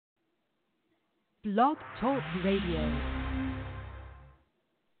Blog Talk Radio.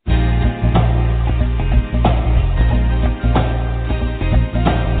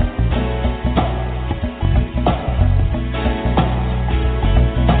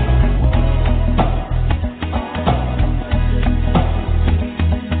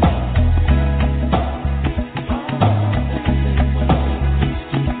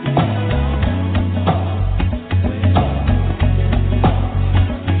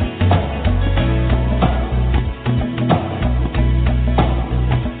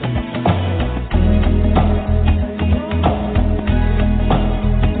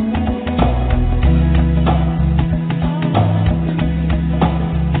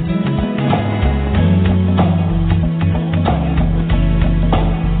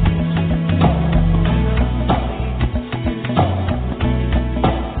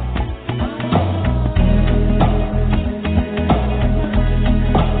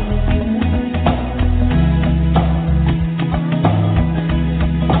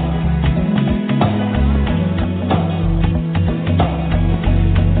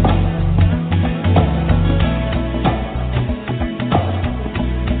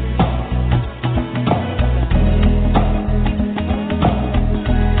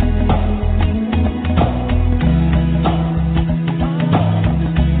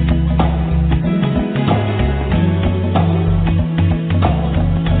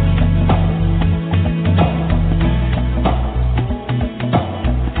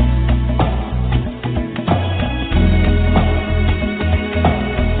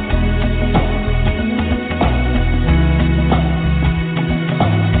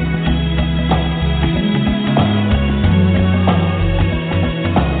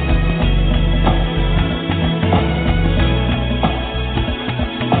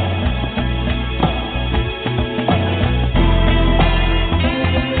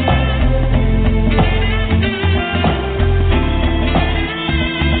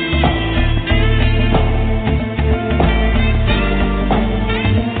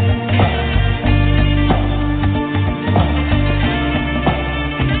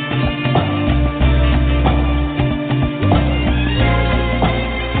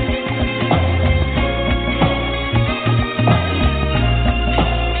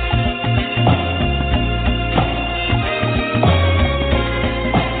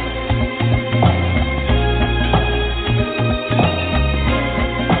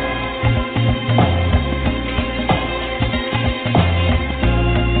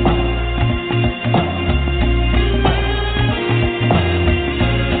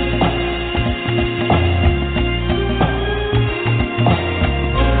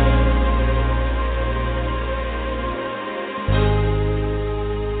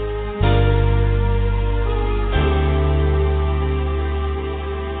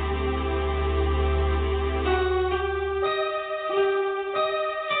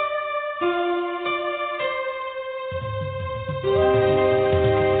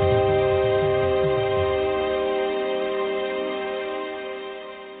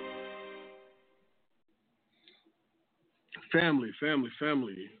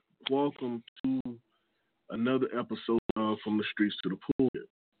 Family. Welcome to another episode of From the Streets to the Pulpit.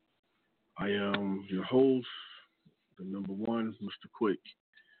 I am your host, the number one, Mr. Quick.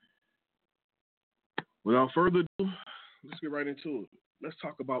 Without further ado, let's get right into it. Let's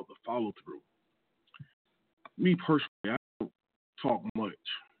talk about the follow-through. Me personally, I don't talk much.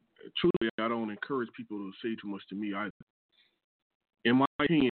 Truly, I don't encourage people to say too much to me either. In my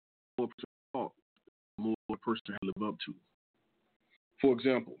opinion, the more person talk, the more a person has to live up to. For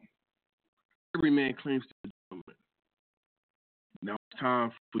example, every man claims to be a gentleman. Now it's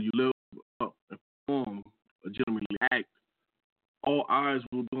time for you to live up and perform a gentlemanly act. All eyes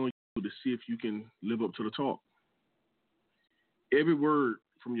will be on you to see if you can live up to the talk. Every word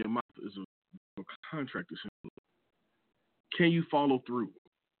from your mouth is a contract, essentially. Can you follow through?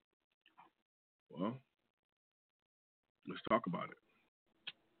 Well, let's talk about it.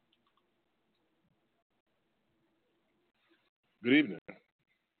 Good evening.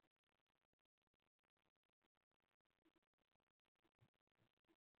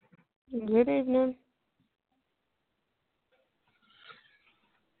 Good evening.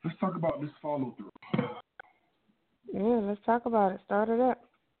 Let's talk about this follow through. Yeah, let's talk about it. Start it up.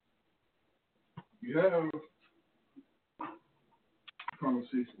 You have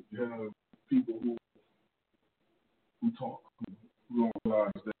conversations. You have people who talk, who don't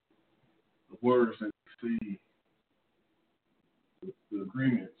realize that the words that they say, the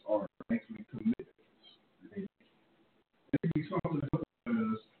agreements are actually commitments. It can be something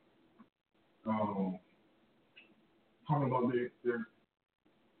as talking about their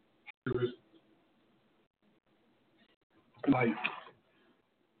characteristics, Like,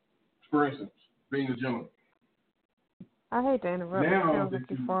 for instance, being a gentleman. I hate to interrupt. Now It feels that like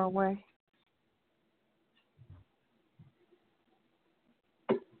you're you- far away.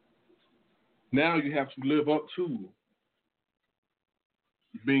 Now you have to live up to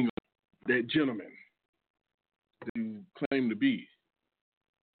being that gentleman that you claim to be.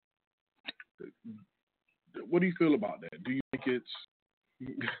 What do you feel about that? Do you think it's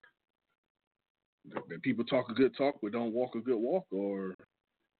that people talk a good talk but don't walk a good walk, or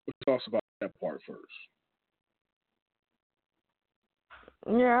what thoughts about that part first?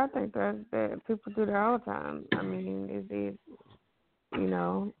 Yeah, I think that people do that all the time. I mean,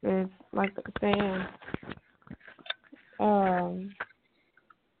 it's like the saying,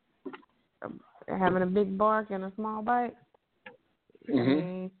 having a big bark and a small bite. I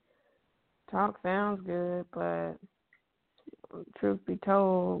mean, talk sounds good, but truth be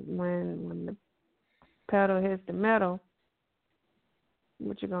told, when the pedal hits the metal,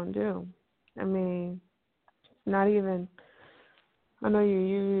 what you gonna do? I mean, not even. I know you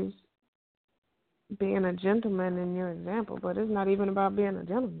use being a gentleman in your example, but it's not even about being a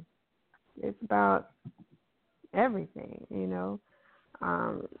gentleman. It's about everything,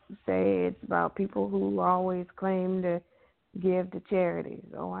 Say it's about people who always claim to give to charities.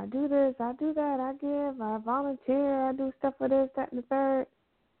 Oh, I do this, I do that, I give, I volunteer, I do stuff for this, that, and the third.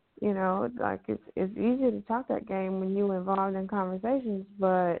 Like it's easy to talk that game when you're involved in conversations,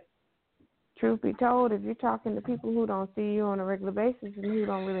 but truth be told, if you're talking to people who don't see you on a regular basis and who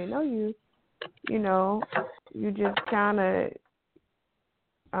don't really know you, you just kind of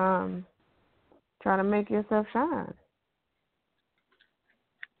trying to make yourself shine.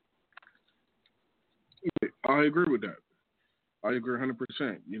 I agree with that. I agree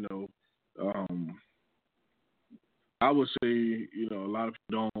 100%. I would say, a lot of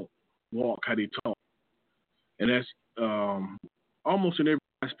people don't walk how they talk. And that's almost in every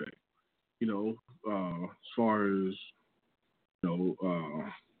aspect, as far as,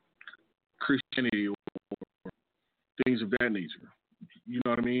 Christianity or things of that nature. You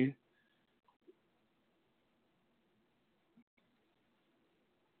know what I mean?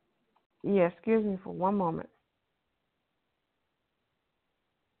 Yeah, excuse me for one moment.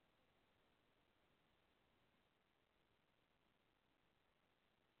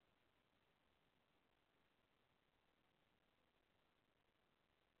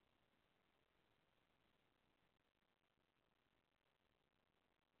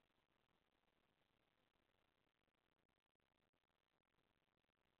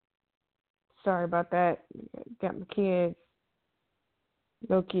 Sorry about that. Got my kids,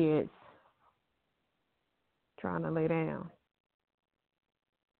 little kids, trying to lay down.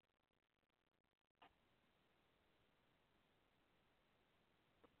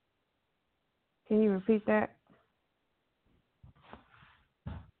 Can you repeat that?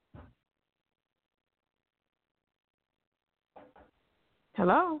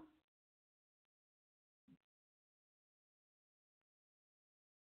 Hello?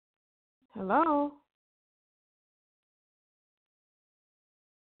 Hello?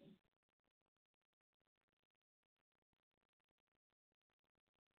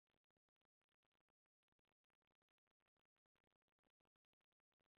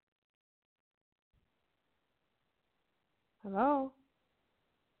 Hello?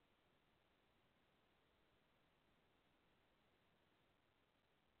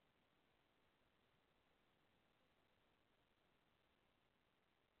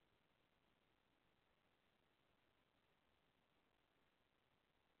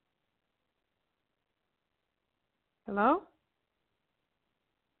 Hello?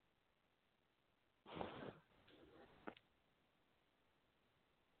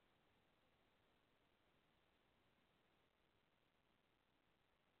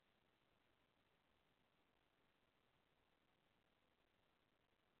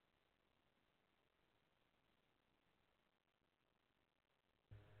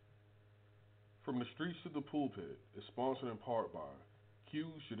 From the Streets to the Pulpit is sponsored in part by Q's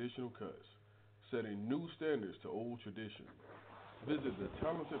Traditional Cuts, setting new standards to old tradition. Visit the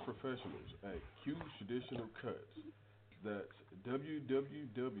talented professionals at Q's Traditional Cuts. That's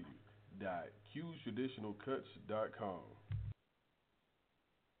www.qstraditionalcuts.com.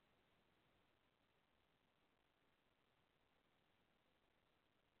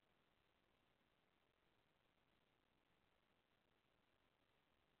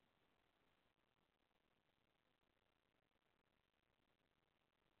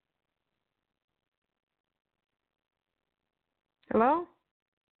 Hello?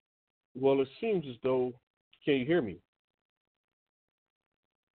 Well, it seems as though, can you hear me?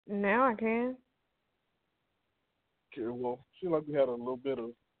 Now I can. Okay, well, seems like we had a little bit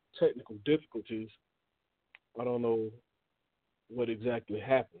of technical difficulties. I don't know what exactly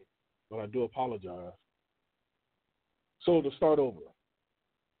happened, but I do apologize. So to start over,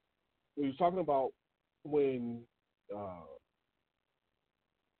 we were talking about when uh,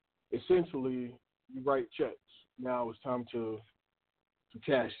 essentially you write checks. Now it's time to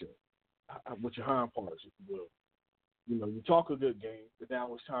cash it with your hind parts, if you will. You know, you talk a good game, but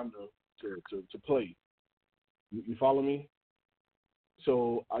now it's time to play. You follow me?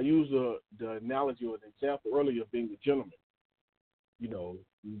 So I used the analogy or the example earlier of being a gentleman. You know,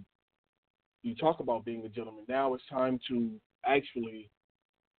 you talk about being a gentleman. Now it's time to actually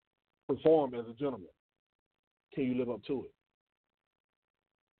perform as a gentleman. Can you live up to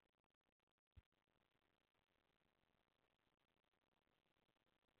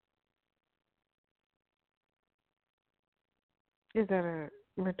it? Is that a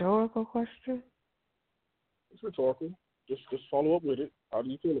rhetorical question? It's rhetorical. Just follow up with it. How do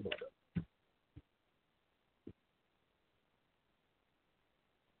you feel about that?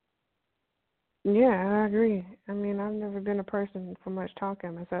 Yeah, I agree. I mean, I've never been a person for much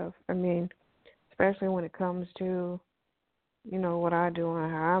talking myself. I mean, especially when it comes to, what I do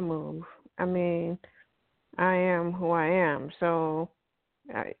and how I move. I mean, I am who I am. So,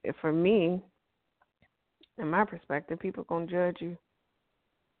 for me, in my perspective, people going to judge you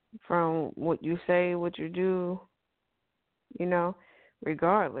from what you say, what you do, you know,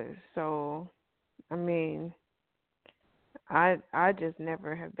 regardless. So, I mean, I just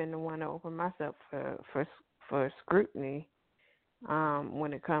never have been the one to open myself for scrutiny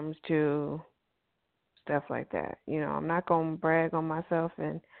when it comes to stuff like that. I'm not gonna brag on myself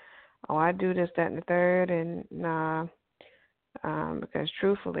and I do this, that, and the third, and nah, because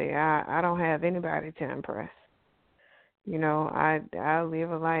truthfully, I don't have anybody to impress. I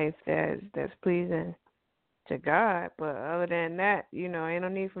live a life that's pleasing to God, but other than that, ain't no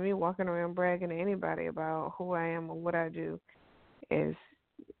need for me walking around bragging to anybody about who I am or what I do. Is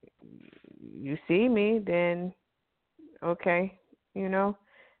you see me, then okay, if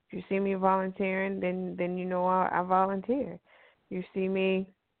you see me volunteering, then I volunteer. You see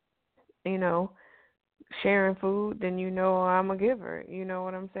me, you know, sharing food, then I'm a giver. You know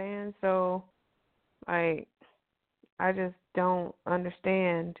what I'm saying? So, like, I just don't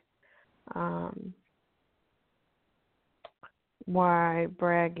understand why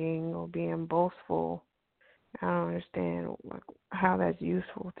bragging or being boastful. I don't understand how that's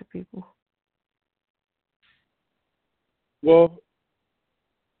useful to people. Well,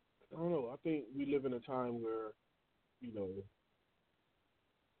 I don't know. I think we live in a time where, you know,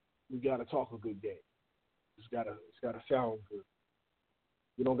 we gotta talk a good game. It's gotta sound good.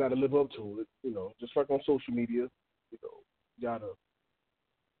 You don't gotta live up to it. Just like on social media, you gotta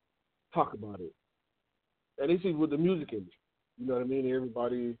talk about it. And this is with the music industry. You know what I mean?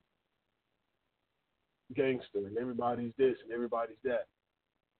 Everybody gangster and everybody's this and everybody's that.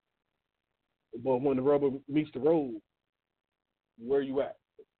 But when the rubber meets the road, where you at?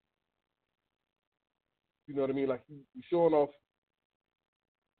 You know what I mean? Like you showing off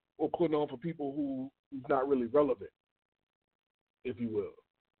or putting on for people who's not really relevant, if you will.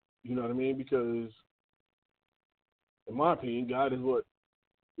 You know what I mean? Because in my opinion, God is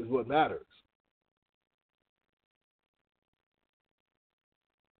what matters.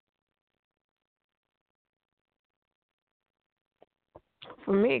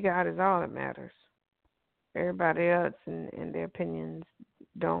 For me, God is all that matters. Everybody else and their opinions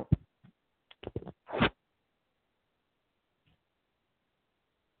don't.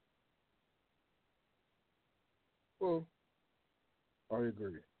 Well, I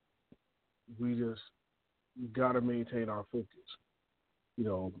agree. We just gotta maintain our focus. You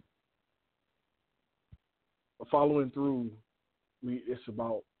know, following through. It's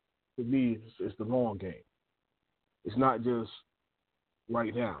about for me. It's the long game. It's not just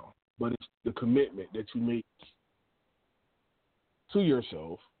right now, but it's the commitment that you make to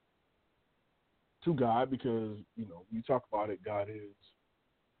yourself, to God, because you talk about it. God is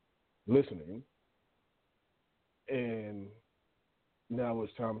listening, and now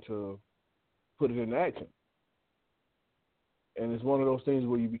it's time to put it into action. And it's one of those things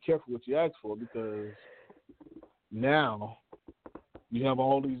where you be careful what you ask for because now you have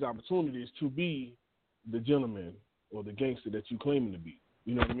all these opportunities to be the gentleman or the gangster that you claiming to be.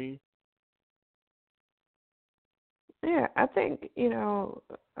 You know what I mean? Yeah, I think,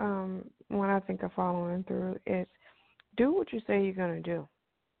 when I think of following through, it's do what you say you're going to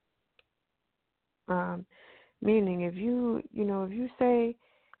do. Meaning if you say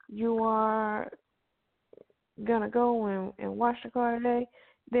you are going to go and wash the car today,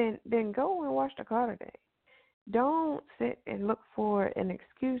 then go and wash the car today. don't sit and look for an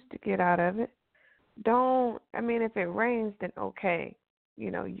excuse to get out of it. If it rains, then okay,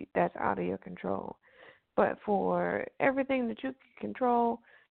 that's out of your control. But for everything that you can control,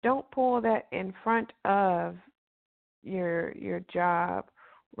 don't pull that in front of your job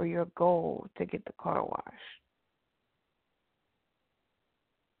or your goal to get the car washed.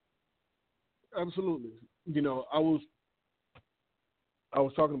 Absolutely. I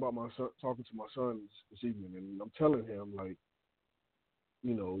was talking about talking to my son this evening, and I'm telling him, like,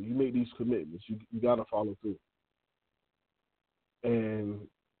 you make these commitments, you got to follow through. And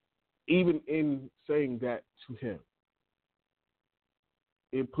even in saying that to him,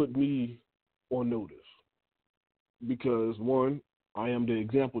 it put me on notice because, one, I am the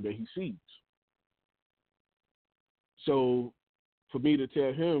example that he sees. So for me to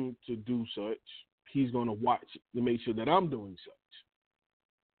tell him to do such, he's going to watch to make sure that I'm doing such.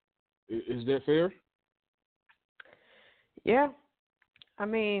 Is that fair? Yeah.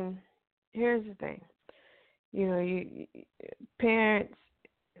 Here's the thing. You parents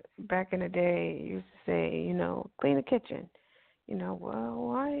back in the day used to say, clean the kitchen. Well,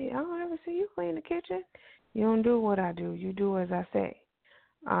 why? I don't ever see you clean the kitchen. You don't do what I do. You do as I say.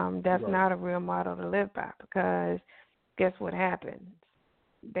 That's right. not a real model to live by, because guess what happens?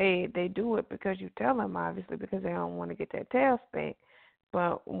 They do it because you tell them, obviously, because they don't want to get their tail spanked.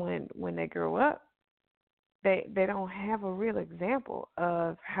 But when they grow up, they don't have a real example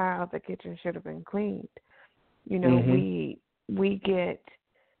of how the kitchen should have been cleaned. We get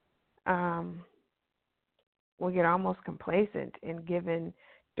almost complacent in giving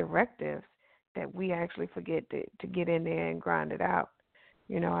directives that we actually forget to get in there and grind it out.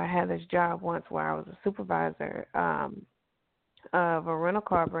 I had this job once where I was a supervisor of a rental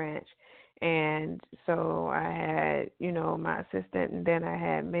car branch, and so I had my assistant, and then I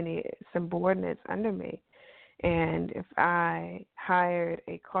had many subordinates under me. And if I hired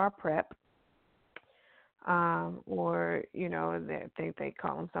a car prep, or I think they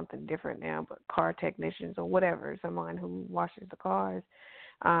call them something different now, but car technicians or whatever, someone who washes the cars,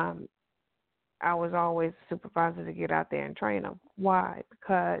 I was always a supervisor to get out there and train them. Why?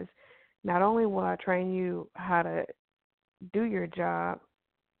 Because not only will I train you how to do your job,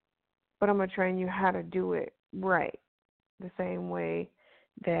 but I'm going to train you how to do it right, the same way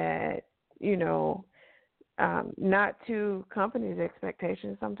that, not to companies'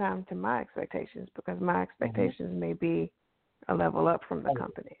 expectations, sometimes to my expectations, because my expectations may be a level up from the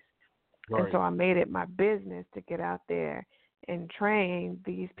companies. Right. And so I made it my business to get out there and train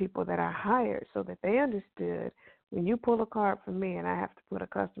these people that I hired so that they understood, when you pull a car up for me and I have to put a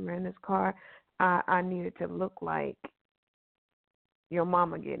customer in this car, I need it to look like your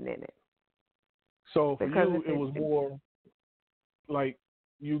mama getting in it. So for you, it was more like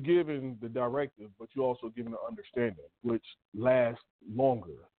you giving the directive, but you also giving the understanding, which lasts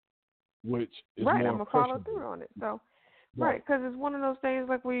longer, which is right. more I'm gonna follow through on it. So, right, because it's one of those things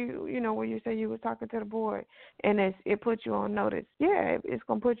like where you say you were talking to the board, and it puts you on notice. Yeah, it's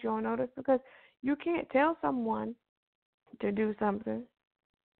gonna put you on notice because you can't tell someone to do something,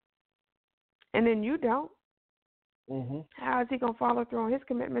 and then you don't. Mm-hmm. How is he gonna follow through on his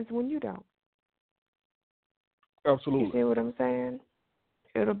commitments when you don't? Absolutely. You see what I'm saying?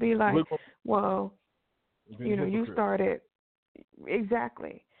 It'll be like, well, you started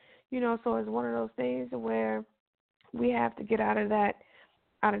exactly. So it's one of those things where we have to get out of that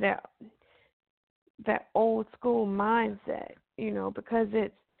old school mindset, because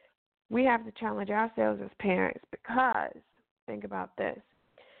we have to challenge ourselves as parents, because think about this.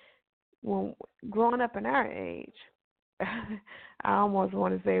 When growing up in our age, I almost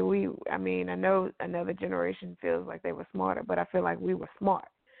want to say I know another generation feels like they were smarter, but I feel like we were smart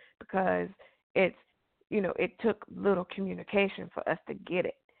because it took little communication for us to get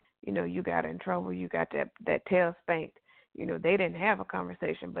it. You got in trouble, you got that tail spanked. They didn't have a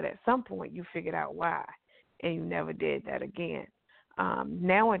conversation, but at some point you figured out why, and you never did that again.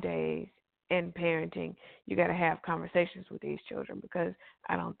 Nowadays, in parenting, you got to have conversations with these children because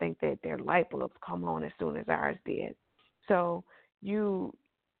I don't think that their light bulbs come on as soon as ours did. So you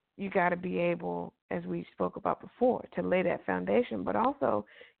got to be able, as we spoke about before, to lay that foundation, but also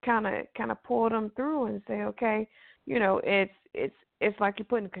kind of pull them through and say, okay, it's like you're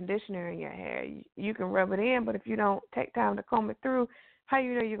putting conditioner in your hair. You can rub it in, but if you don't take time to comb it through, how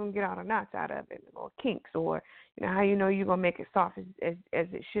you're going to get all the knots out of it or kinks, or how you're going to make it soft as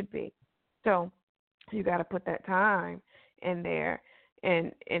it should be. So you got to put that time in there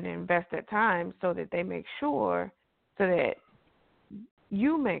and invest that time so that they make sure, so that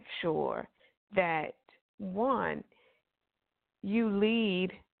you make sure that, one, you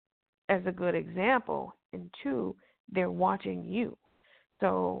lead as a good example, and 2, they're watching you.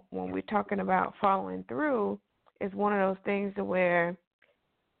 So when we're talking about following through, it's one of those things to where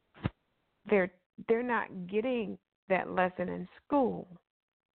they're not getting that lesson in school.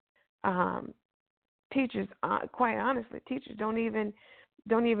 Teachers, quite honestly, teachers don't even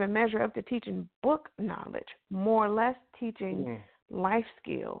measure up to teaching book knowledge, more or less teaching life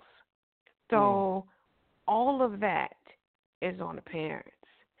skills. So all of that is on the parents.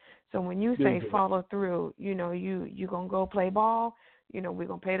 So when you say follow through, you going to go play ball, we're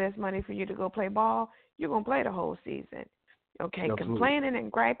going to pay this money for you to go play ball, you're going to play the whole season. Okay, absolutely. Complaining and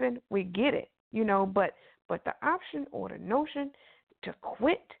griping, we get it, but the option or the notion to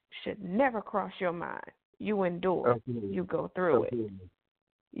quit should never cross your mind. You endure. Absolutely. You go through it.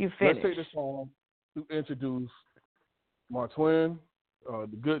 You finish. Let's take this time to introduce my twin,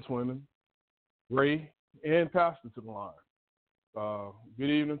 the good twin, Ray, and Pastor to the line. Good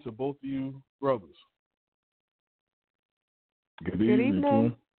evening to both of you brothers. Good evening.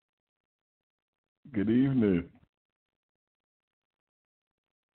 Twin. Good evening.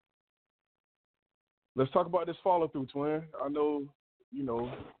 Let's talk about this follow through, twin. I know,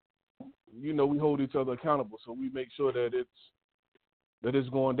 we hold each other accountable, so we make sure that it's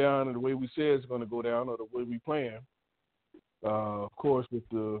going down in the way we say it's going to go down, or the way we plan. Of course, with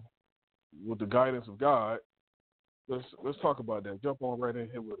the guidance of God. Let's talk about that. Jump on right in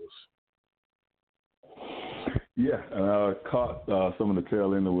here with us. Yeah, and I caught some of the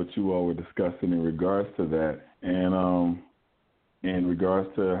tail end of what you all were discussing in regards to that, and in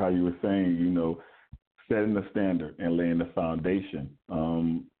regards to how you were saying, setting the standard and laying the foundation.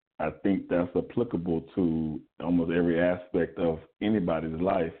 I think that's applicable to almost every aspect of anybody's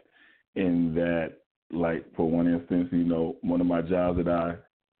life. In that, like for one instance, one of my jobs that I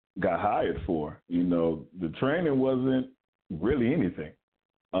got hired for, the training wasn't really anything.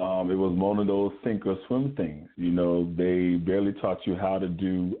 It was one of those sink or swim things. They barely taught you how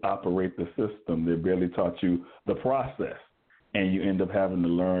to operate the system. They barely taught you the process. And you end up having to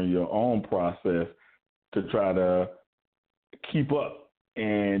learn your own process to try to keep up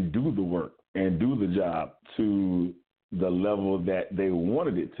and do the work and do the job to the level that they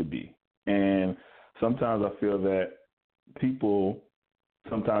wanted it to be. And sometimes I feel that people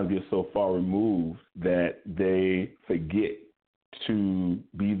sometimes get so far removed that they forget to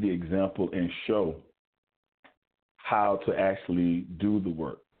be the example and show how to actually do the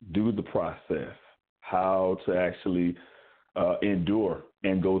work, do the process, how to actually endure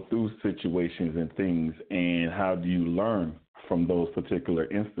and go through situations and things, and how do you learn from those particular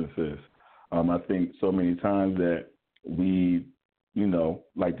instances. I think so many times that we,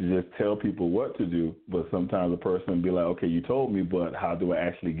 like to just tell people what to do, but sometimes a person will be like, okay, you told me, but how do I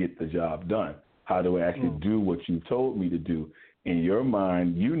actually get the job done? How do I actually do what you told me to do? In your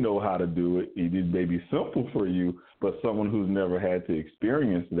mind, you know how to do it. It may be simple for you, but someone who's never had to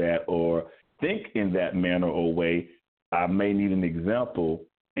experience that or think in that manner or way, I may need an example,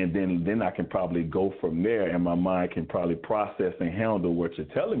 and then I can probably go from there, and my mind can probably process and handle what you're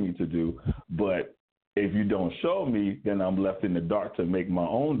telling me to do. But if you don't show me, then I'm left in the dark to make my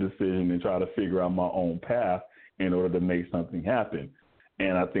own decision and try to figure out my own path in order to make something happen.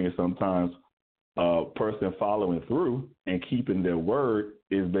 And I think sometimes a person following through and keeping their word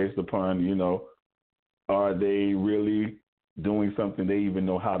is based upon, are they really doing something they even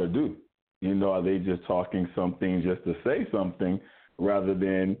know how to do? Are they just talking something just to say something rather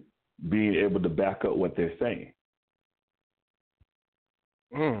than being able to back up what they're saying?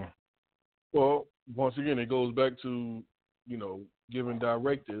 Well, once again, it goes back to, giving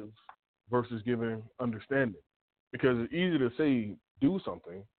directives versus giving understanding. Because it's easy to say do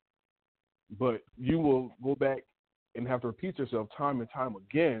something, but you will go back and have to repeat yourself time and time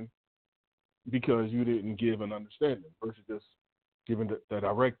again because you didn't give an understanding versus just giving the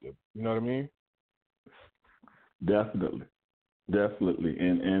directive. You know what I mean? Definitely.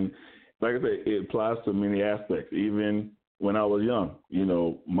 And like I say, it applies to many aspects. Even when I was young,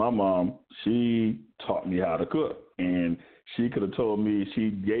 my mom, she taught me how to cook, and she could have told me, she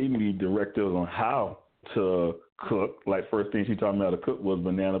gave me directives on how to cook. Like, first thing she taught me how to cook was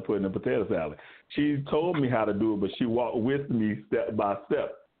banana pudding and potato salad. She told me how to do it, but she walked with me step by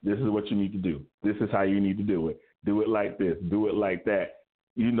step. This is what you need to do. This is how you need to do it. Do it like this. Do it like that.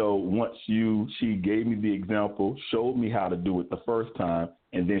 Once she gave me the example, showed me how to do it the first time,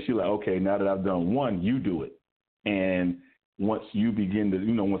 and then she like, okay, now that I've done one, you do it. And once you begin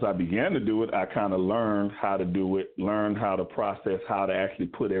to, once I began to do it, I kind of learned how to do it, learned how to process, how to actually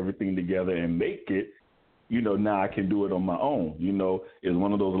put everything together and make it. Now I can do it on my own. It's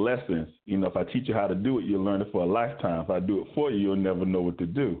one of those lessons. If I teach you how to do it, you'll learn it for a lifetime. If I do it for you, you'll never know what to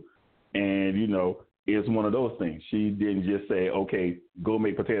do. And, it's one of those things. She didn't just say, okay, go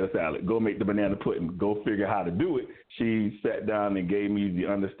make potato salad, go make the banana pudding, go figure how to do it. She sat down and gave me the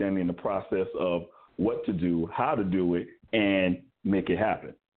understanding, the process of what to do, how to do it, and make it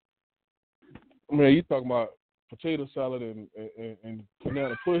happen. Man, you talking about potato salad and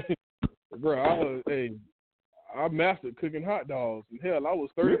banana pudding. Bro, I mastered cooking hot dogs. And hell, I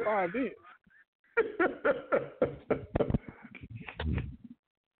was 35 then.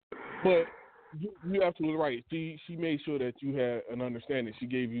 But you're absolutely right. She made sure that you had an understanding. She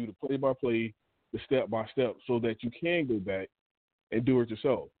gave you the play-by-play, the step-by-step, so that you can go back and do it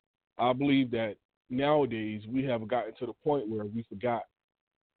yourself. I believe that nowadays we have gotten to the point where we forgot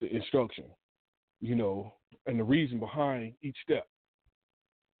the instruction, and the reason behind each step.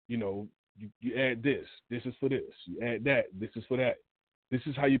 You add this. This is for this. You add that. This is for that. This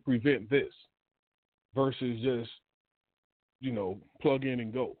is how you prevent this versus just, plug in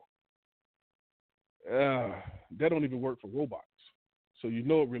and go. That don't even work for robots. So it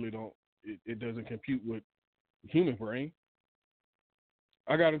really don't. It doesn't compute with the human brain.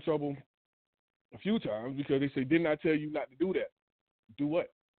 I got in trouble a few times because they say, didn't I tell you not to do that? Do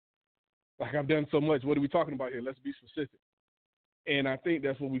what? Like, I've done so much. What are we talking about here? Let's be specific. And I think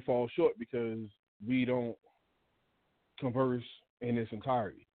that's where we fall short because we don't converse in its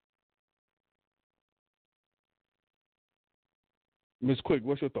entirety. Ms. Quick,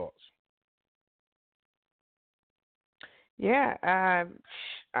 what's your thoughts? Yeah,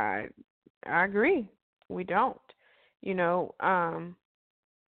 I agree. We don't.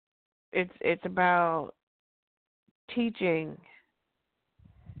 It's about teaching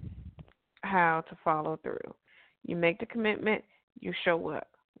how to follow through. You make the commitment, you show up.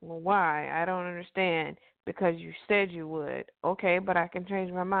 Well, why? I don't understand. Because you said you would. Okay, but I can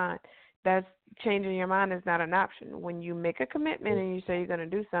change my mind. That's changing your mind is not an option. When you make a commitment and you say you're going to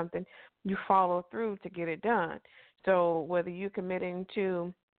do something, you follow through to get it done. So whether you're committing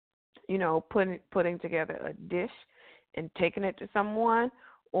to, putting together a dish and taking it to someone,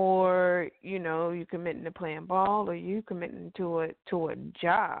 or you committing to playing ball, or you committing to a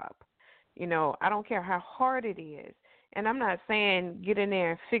job, I don't care how hard it is. And I'm not saying get in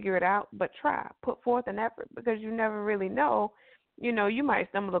there and figure it out, but try, put forth an effort because you never really know. You might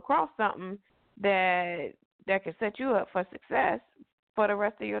stumble across something that could set you up for success for the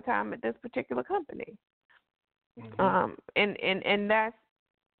rest of your time at this particular company. Mm-hmm. And that's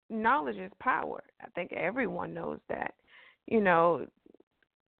knowledge is power. I think everyone knows that.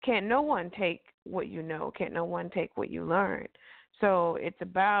 Can't no one take what you know? Can't no one take what you learn? So it's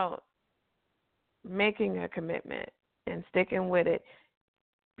about making a commitment and sticking with it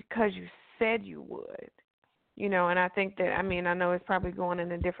because you said you would. And I think that, I know it's probably going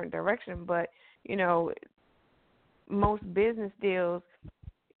in a different direction, but, most business deals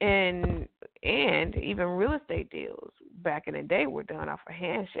and even real estate deals back in the day were done off a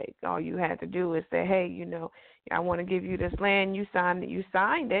handshake. All you had to do is say, hey, I want to give you this land. You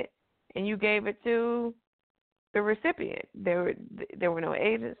signed it, and you gave it to the recipient. There were no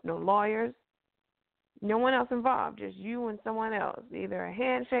agents, no lawyers, no one else involved, just you and someone else. Either a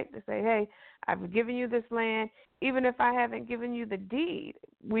handshake to say, hey, I've given you this land. Even if I haven't given you the deed,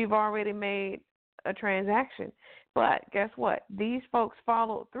 we've already made a transaction. But guess what? These folks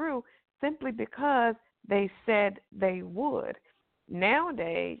followed through simply because they said they would.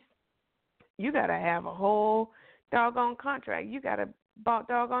 Nowadays, you got to have a whole doggone contract. You got to about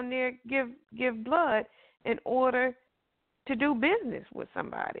doggone near give blood in order to do business with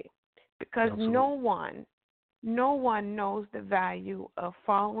somebody. Because Absolutely. no one knows the value of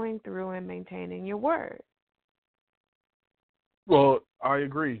following through and maintaining your word. Well, I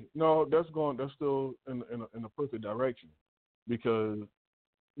agree. No, that's still in a perfect direction because,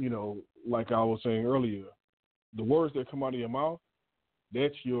 like I was saying earlier, the words that come out of your mouth,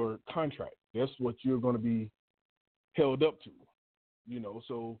 that's your contract. That's what you're going to be held up to,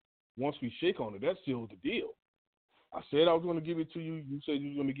 So once we shake on it, that seals the deal. I said I was going to give it to you. You said you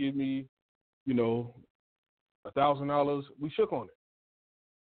were going to give me, $1,000. We shook on it.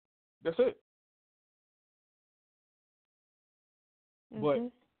 That's it. Mm-hmm.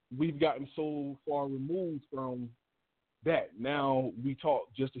 But we've gotten so far removed from that. Now we talk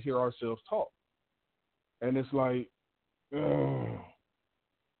just to hear ourselves talk. And it's like,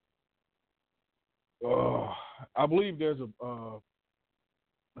 I believe there's a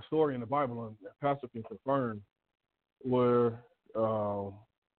story in the Bible, and Pastor can confirm, where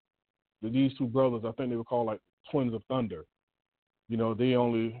these two brothers, I think they were called like twins of thunder. They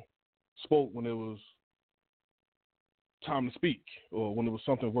only spoke when it was time to speak or when it was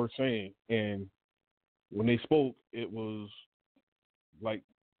something worth saying. And when they spoke, it was like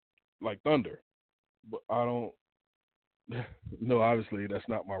like thunder, but I don't. No, obviously that's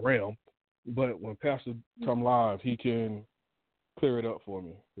not my realm. But when Pastor come live, he can clear it up for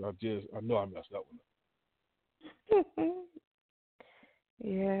me. I know I messed up with it.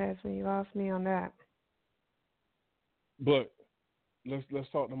 Yes, when you lost me on that. But let's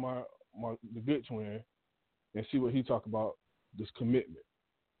talk to the good twin and see what he talk about this commitment.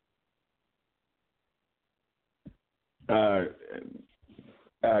 I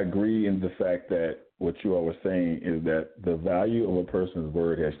agree in the fact that what you all were saying is that the value of a person's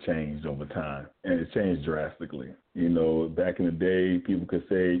word has changed over time, and it's changed drastically. Back in the day, people could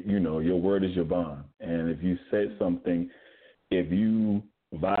say, your word is your bond. And if you said something, if you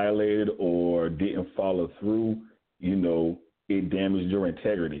violated or didn't follow through, it damaged your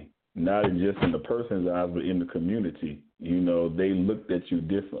integrity, not just in the person's eyes, but in the community. They looked at you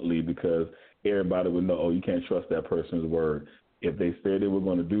differently because everybody would know, you can't trust that person's word. If they said they were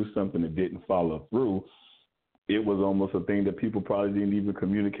going to do something that didn't follow through, it was almost a thing that people probably didn't even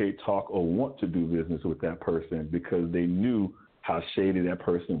communicate, talk, or want to do business with that person because they knew how shady that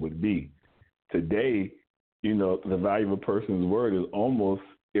person would be. Today, the value of a person's word is almost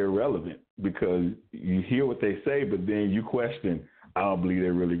irrelevant because you hear what they say, but then you question, I don't believe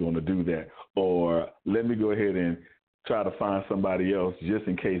they're really going to do that. Or let me go ahead and try to find somebody else just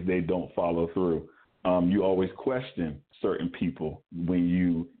in case they don't follow through. You always question certain people when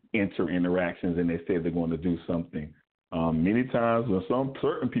you enter interactions and they say they're going to do something. Many times when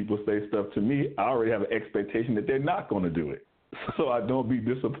certain people say stuff to me, I already have an expectation that they're not going to do it. So I don't be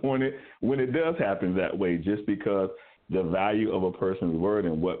disappointed when it does happen that way, just because the value of a person's word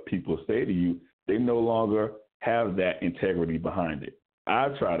and what people say to you, they no longer have that integrity behind it. I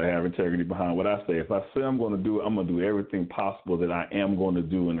try to have integrity behind what I say. If I say I'm going to do it, I'm going to do everything possible that I am going to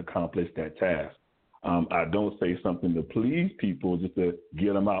do and accomplish that task. I don't say something to please people just to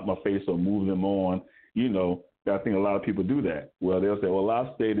get them out my face or move them on. I think a lot of people do that. Well, they'll say, well,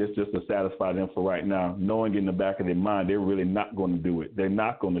 I'll say this just to satisfy them for right now, knowing in the back of their mind they're really not going to do it. They're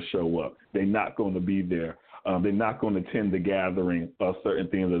not going to show up. They're not going to be there. They're not going to attend the gathering of certain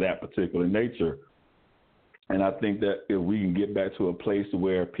things of that particular nature. And I think that if we can get back to a place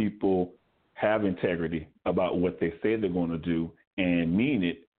where people have integrity about what they say they're going to do and mean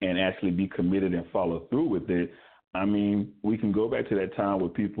it and actually be committed and follow through with it, I mean, we can go back to that time where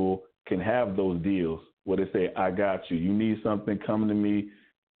people can have those deals where they say, I got you. You need something, come to me.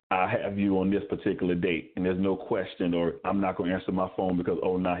 I have you on this particular date. And there's no question, or I'm not going to answer my phone because,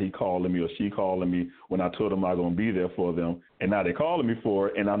 now he calling me or she calling me when I told them I was going to be there for them. And now they're calling me for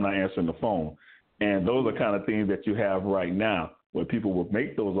it and I'm not answering the phone. And those are kind of things that you have right now where people will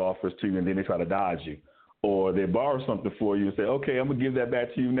make those offers to you and then they try to dodge you. Or they borrow something for you and say, okay, I'm going to give that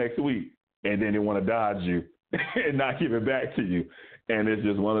back to you next week. And then they want to dodge you and not give it back to you. And it's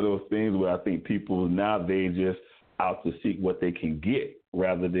just one of those things where I think people now, they just out to seek what they can get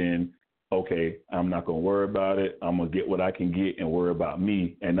rather than, okay, I'm not going to worry about it. I'm going to get what I can get and worry about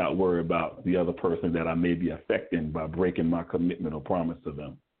me and not worry about the other person that I may be affecting by breaking my commitment or promise to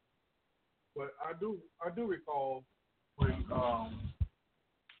them. But I do recall when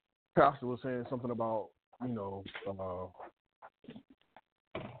Pastor was saying something about,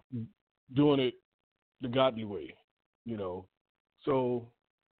 doing it the godly way, So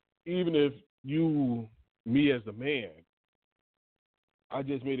even if me as the man, I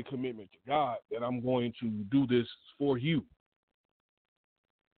just made a commitment to God that I'm going to do this for you.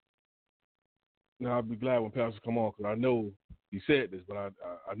 Now, I'll be glad when Pastor come on because I know he said this, but I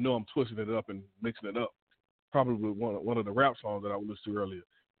know I'm twisting it up and mixing it up. Probably one of the rap songs that I listened to earlier.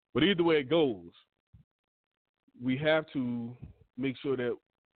 But either way it goes, we have to make sure that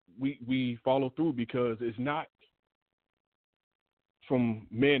we follow through because it's not from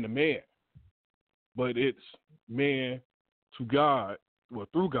man to man, but it's man to God, or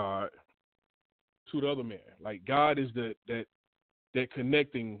through God to the other man. Like God is that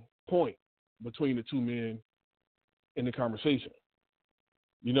connecting point between the two men in the conversation.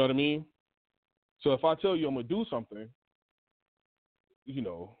 You know what I mean? So if I tell you I'm going to do something,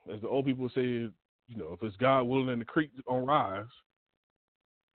 as the old people say, if it's God willing and the creek on rise,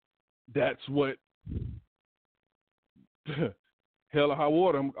 that's what hell or high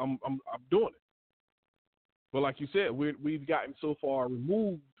water, I'm doing it. But like you said, we've gotten so far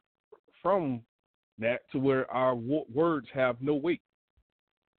removed from that to where our words have no weight.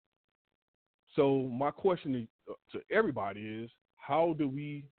 So my question to everybody is, how do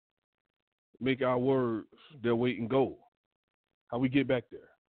we make our words their weight in gold? How we get back there?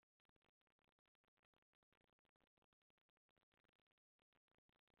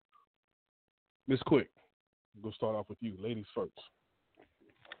 Miss Quick, we'll start off with you. Ladies first.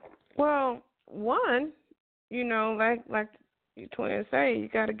 Well, one, like your twins say, you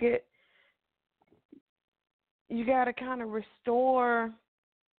gotta kind of restore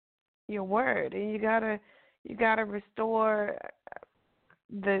your word, and you gotta restore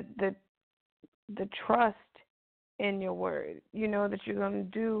the trust in your word. That you're gonna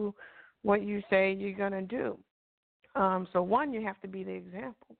do what you say you're gonna do. So one, you have to be the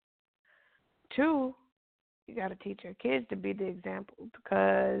example. Two, you got to teach your kids to be the example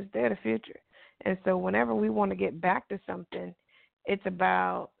because they're the future. And so whenever we want to get back to something, it's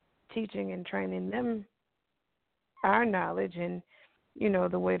about teaching and training them our knowledge and,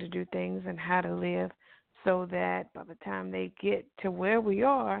 the way to do things and how to live so that by the time they get to where we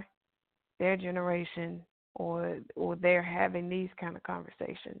are, their generation or they're having these kind of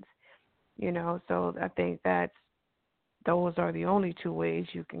conversations. So I think those are the only two ways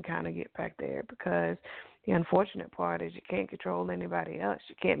you can kind of get back there, because the unfortunate part is you can't control anybody else.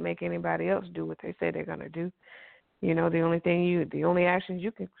 You can't make anybody else do what they say they're going to do. The only actions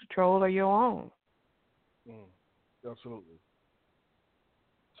you can control are your own. Absolutely.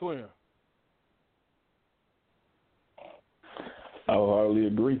 Twin. I wholeheartedly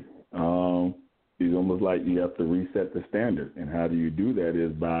agree. It's almost like you have to reset the standard. And how do you do that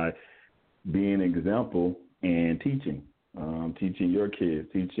is by being an example and teaching. Teaching your kids,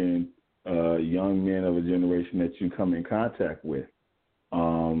 teaching young men of a generation that you come in contact with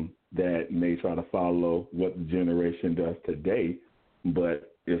that may try to follow what the generation does today,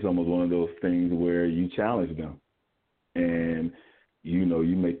 but it's almost one of those things where you challenge them and, you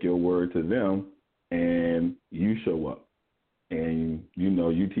make your word to them and you show up and,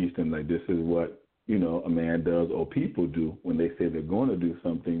 you teach them like this is what, a man does or people do when they say they're going to do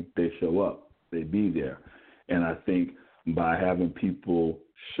something, they show up, they be there. And I think by having people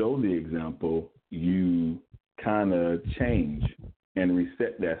show the example, you kind of change and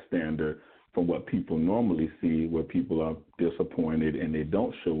reset that standard from what people normally see, where people are disappointed and they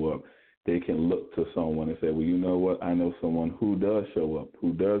don't show up. They can look to someone and say, well, you know what? I know someone who does show up,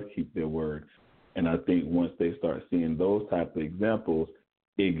 who does keep their word. And I think once they start seeing those type of examples,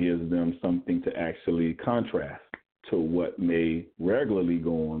 it gives them something to actually contrast to what may regularly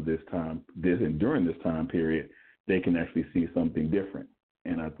go on during this time period. They can actually see something different.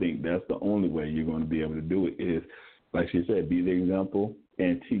 And I think that's the only way you're going to be able to do it is, like she said, be the example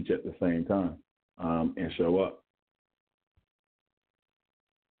and teach at the same time and show up.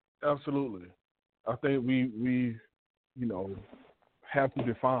 Absolutely. I think we have to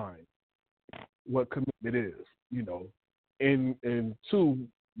define what commitment is, and two,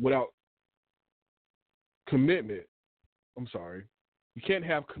 without commitment, you can't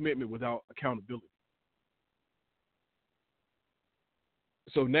have commitment without accountability.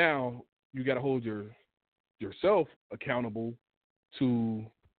 So now you got to hold yourself accountable to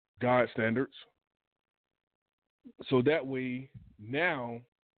God's standards. So that way now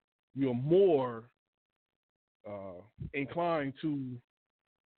you're more inclined to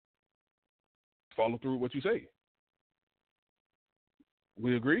follow through with what you say.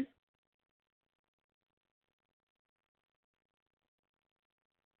 We agree?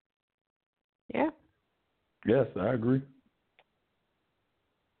 Yeah. Yes, I agree.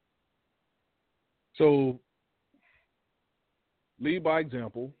 So lead by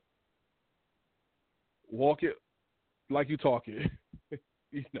example. Walk it like you talk it.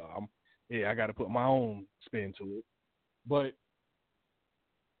 I got to put my own spin to it. But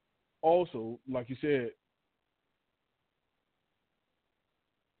also, like you said,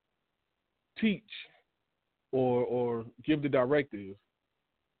 teach or give the directive,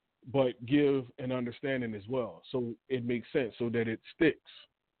 but give an understanding as well. So it makes sense so that it sticks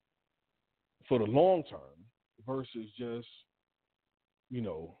for the long term versus just,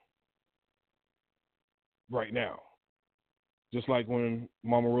 right now. Just like when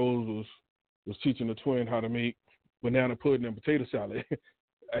Mama Rose was teaching the twin how to make banana pudding and potato salad.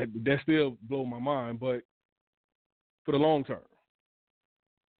 That still blows my mind, but for the long term.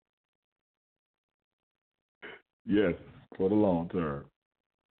 Yes, for the long term.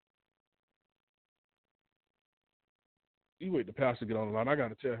 You wait the pastor get on the line. I got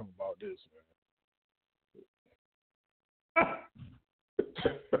to tell him about this, man.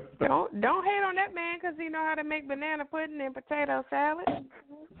 Don't hate on that man because he know how to make banana pudding and potato salad.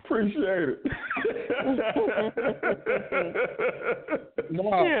 Appreciate it.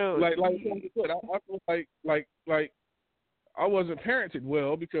 No, like I feel like I wasn't parented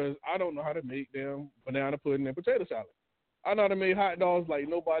well because I don't know how to make them banana pudding and potato salad. I know how to make hot dogs like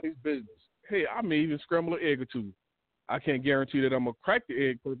nobody's business. Hey, I may even scramble an egg or two. I can't guarantee that I'm gonna crack the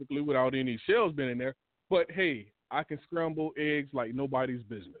egg perfectly without any shells being in there. But hey, I can scramble eggs like nobody's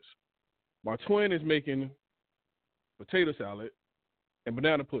business. My twin is making potato salad and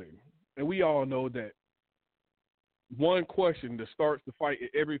banana pudding. And we all know that one question that starts the fight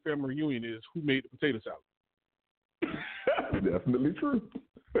at every family reunion is who made the potato salad. Definitely true.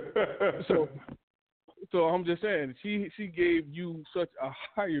 So I'm just saying, she gave you such a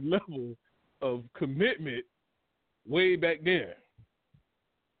higher level of commitment way back then.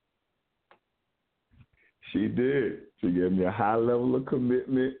 She did. She gave me a high level of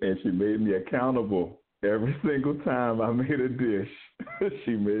commitment, and she made me accountable every single time I made a dish.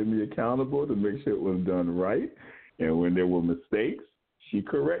 She made me accountable to make sure it was done right. And when there were mistakes, she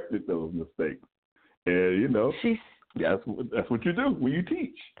corrected those mistakes. And, that's what you do when you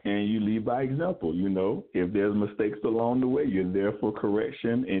teach. And you lead by example. If there's mistakes along the way, you're there for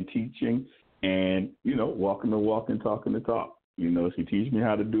correction and teaching and, walking the walk and talking the talk. She teaches me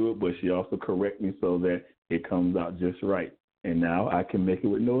how to do it, but she also corrects me so that it comes out just right. And now I can make it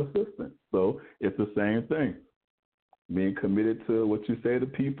with no assistance. So it's the same thing. Being committed to what you say to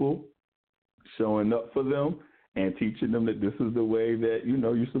people, showing up for them, and teaching them that this is the way that,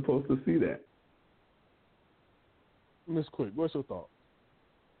 you're supposed to see that. Miss Quick, what's your thought?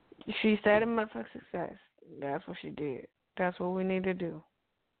 She set him up for success. That's what she did. That's what we need to do.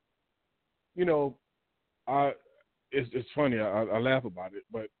 It's funny. I laugh about it,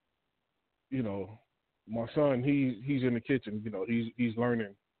 but my son, he's in the kitchen. He's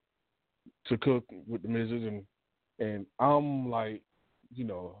learning to cook with the missus, and I'm like,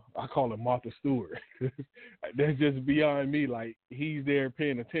 I call him Martha Stewart. That's just beyond me. Like, he's there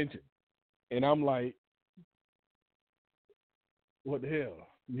paying attention, and I'm like, what the hell,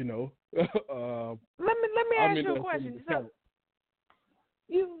 Let me ask you a question. So,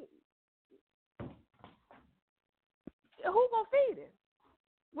 who gonna feed him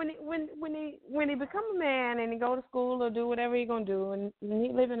when he become a man and he go to school or do whatever he gonna do and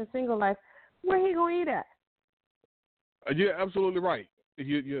he living a single life? Where he gonna eat at? You're absolutely right.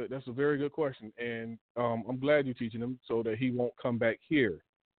 That's a very good question, and I'm glad you're teaching him so that he won't come back here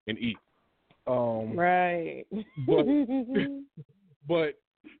and eat. Right. But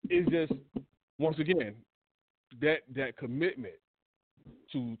it's just, once again, that commitment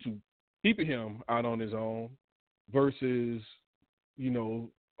to keeping him out on his own versus,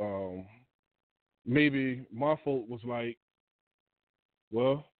 maybe my fault was like,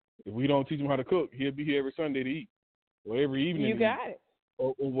 well, if we don't teach him how to cook, he'll be here every Sunday to eat, or every evening. You got it.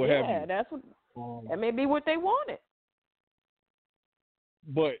 Or what have you. Yeah, that's what. That may be what they wanted.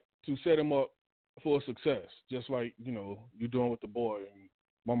 But to set him up for success, just like you're doing with the boy, and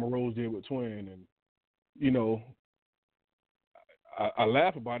Mama Rose did with Twin, and I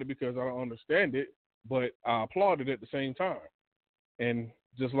laugh about it because I don't understand it, but I applaud it at the same time. And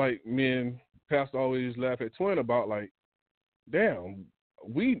just like me and Pastor always laugh at Twin about, like, damn,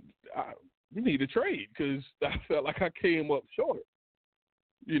 we need to trade because I felt like I came up short,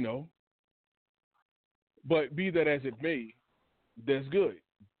 But be that as it may, that's good.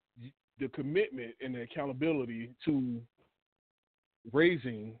 The commitment and the accountability to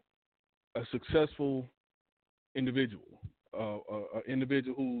raising a successful individual, an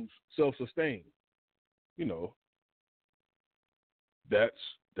individual who's self-sustained,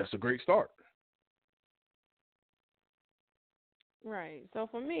 that's a great start. Right. So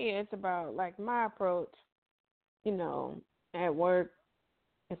for me, it's about, like, my approach, at work,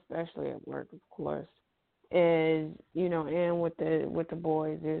 especially at work, of course, is, and with the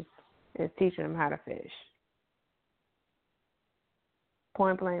boys is teaching them how to fish.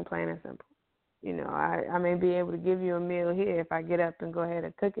 Point blank, plain and simple. I may be able to give you a meal here if I get up and go ahead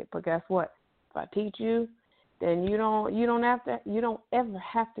and cook it, but guess what? If I teach you, then you don't ever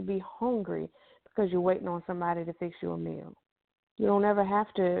have to be hungry because you're waiting on somebody to fix you a meal. You don't ever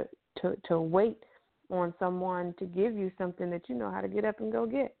have to wait on someone to give you something that you know how to get up and go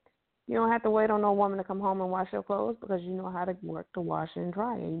get. You don't have to wait on no woman to come home and wash your clothes because you know how to work to wash and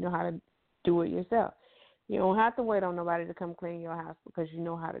dry, and you know how to do it yourself. You don't have to wait on nobody to come clean your house because you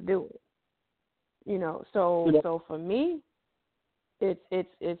know how to do it. So for me, it's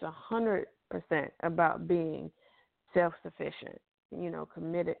 100% about being self-sufficient.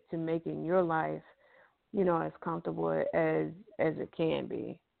 Committed to making your life, as comfortable as it can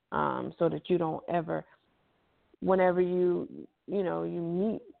be, so that you don't ever, whenever you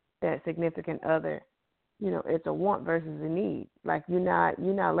meet that significant other, it's a want versus a need. Like, you're not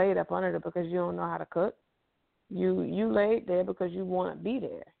laid up under it because you don't know how to cook. You laid there because you want to be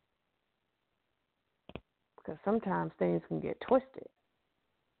there. Because sometimes things can get twisted.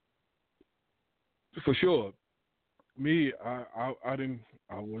 For sure. Me, I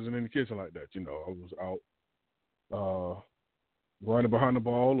wasn't in the kitchen like that. I was out running behind the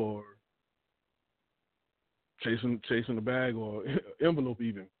ball or chasing the bag or envelope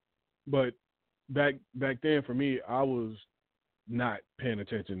even. But back then for me, I was not paying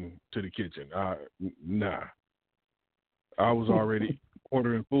attention to the kitchen. Nah. I was already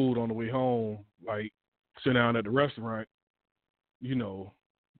ordering food on the way home, like sit down at the restaurant, you know,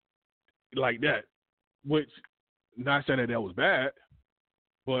 like that. Which, not saying that was bad,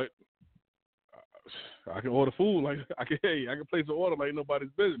 but I can order food like I can place an order like nobody's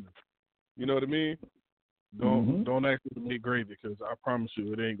business. You know what I mean? Don't ask me to make gravy because I promise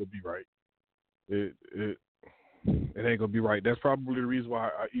you it ain't gonna be right. It ain't gonna be right. That's probably the reason why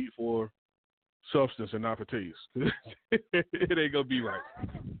I eat for substance and not for taste. It ain't gonna be right.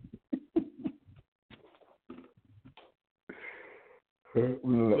 Let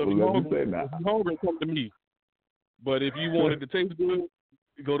me say that. If you're hungry, come to me. But if you wanted to taste good,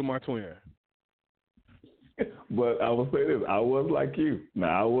 go to my twin. But I will say this: I was like you.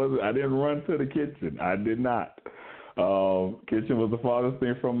 Now I didn't run to the kitchen. I did not. Kitchen was the farthest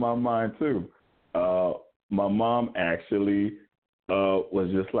thing from my mind too. My mom actually was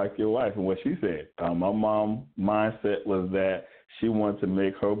just like your wife and what she said. My mom's mindset was that she wanted to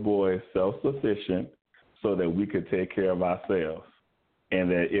make her boys self-sufficient so that we could take care of ourselves. And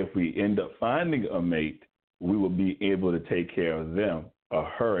that if we end up finding a mate, we will be able to take care of them or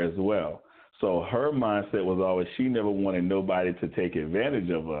her as well. So her mindset was always she never wanted nobody to take advantage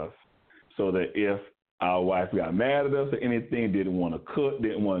of us, so that if our wife got mad at us or anything, didn't want to cook,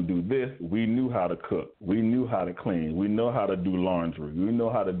 didn't want to do this, we knew how to cook. We knew how to clean. We know how to do laundry. We know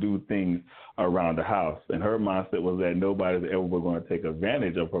how to do things around the house. And her mindset was that nobody's ever going to take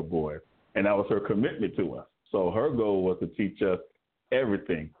advantage of her boys. And that was her commitment to us. So her goal was to teach us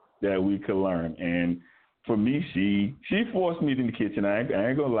everything that we could learn. And for me, she forced me in the kitchen. I ain't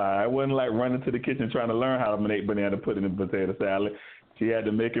gonna lie. I wasn't like running to the kitchen trying to learn how to make banana pudding and potato salad. She had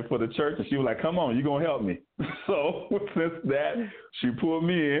to make it for the church, and she was like, come on, you're going to help me. So since that, she pulled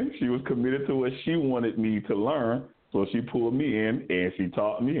me in. She was committed to what she wanted me to learn. So she pulled me in, and she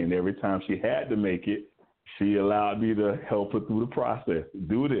taught me. And every time she had to make it, she allowed me to help her through the process.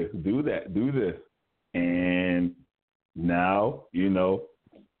 Do this, do that, do this. And now, you know,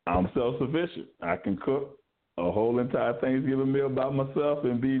 I'm self-sufficient. I can cook a whole entire Thanksgiving meal by myself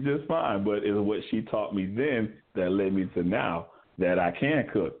and be just fine. But it's what she taught me then that led me to now, that I can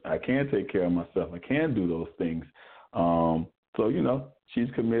cook, I can take care of myself, I can do those things. So, you know, she's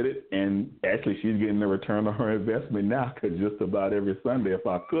committed, and actually she's getting a return on her investment now, because just about every Sunday, if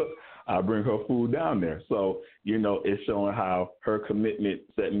I cook, I bring her food down there. So, you know, it's showing how her commitment,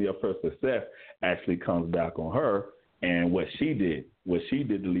 setting me up for success, actually comes back on her and what she did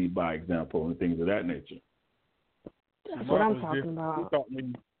to lead by example and things of that nature. That's what I'm talking about.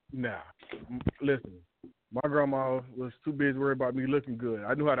 Nah, listen. My grandma was too busy worried about me looking good.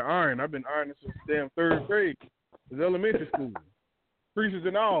 I knew how to iron. I've been ironing since damn third grade. It was elementary school. Creases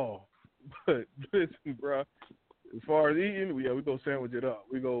and all. But listen, bro, as far as eating, we go sandwich it up.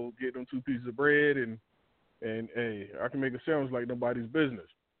 We go get them 2 pieces of bread and hey, I can make a sandwich like nobody's business.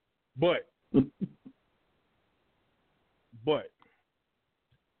 But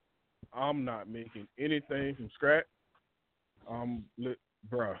I'm not making anything from scratch.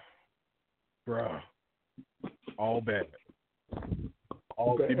 Bruh. All bad.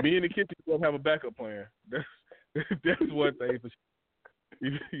 Me in the kitchen, you gotta have a backup plan. That's one thing for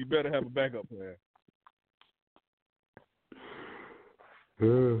sure. You better have a backup plan.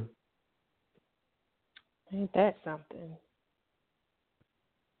 Ain't that something?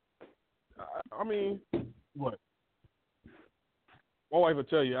 I mean, what? My wife will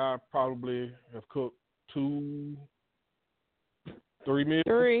tell you I probably have cooked 2, 3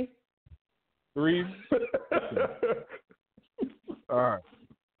 meals. 3. All right.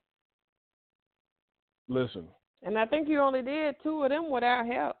 Listen. And I think you only did 2 of them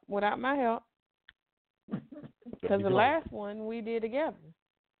without my help. Because the last one we did together.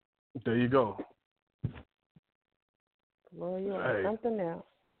 There you go. Well, you are something else.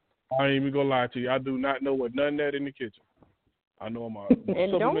 I ain't even gonna lie to you. I do not know what none of that in the kitchen. I know I'm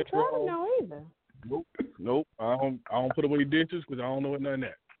and don't try to know either. Nope. I don't put away dishes because I don't know what none of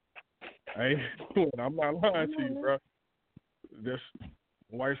that. I'm not lying to you, bro. That's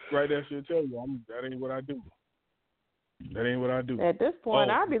my wife right there. She'll tell you that ain't what I do. That ain't what I do. At this point,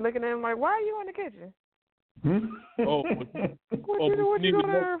 I'll be looking at him like, why are you in the kitchen? What you doing in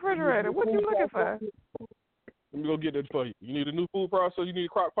the refrigerator? What you looking for? Let me go get that for you. You need a new food processor? You need a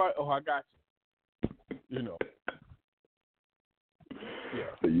crock pot? Oh, I got you. You know.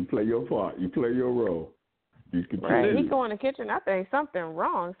 Yeah. So you play your part. You play your role. You can right. He go in the kitchen. I think something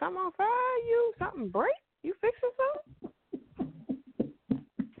wrong. Something on fire. Something break? You fixing something?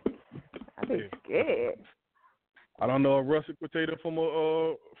 I be scared. I don't know a russet potato from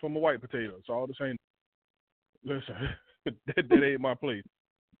a white potato. It's all the same. Listen, that ain't my place.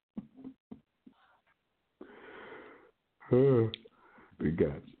 We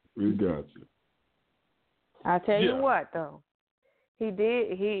got you. I tell you what, though, he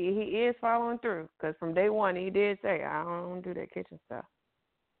is following through, because from day one he did say, I don't do that kitchen stuff.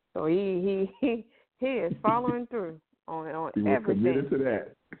 So he is following through on he everything. Committed to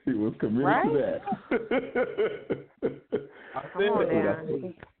that. He was committed to that. Come on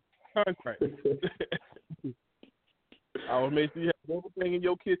down. Contract. I will make sure you have everything in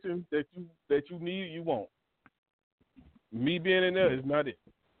your kitchen that you need, you want. Me being in there is not it.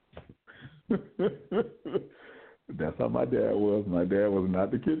 That's how my dad was. My dad was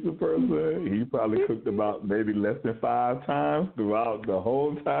not the kitchen person. He probably cooked about maybe less than 5 times throughout the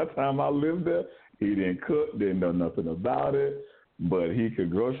whole entire time I lived there. He didn't cook, didn't know nothing about it, but he could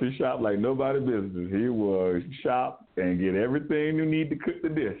grocery shop like nobody's business. He would shop and get everything you need to cook the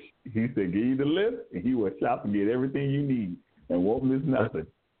dish. He said, give you the list, and he would shop and get everything you need and won't miss nothing.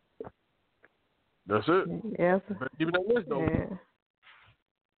 That's it. Yes. Give me that list, though. Yeah.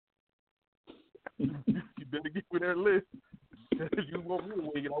 You better give me that list. If you want me to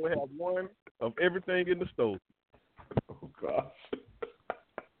wing it, I would have one of everything in the stove. Oh, gosh.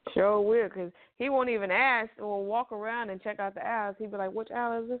 Sure will, because he won't even ask or walk around and check out the aisles. He'd be like, which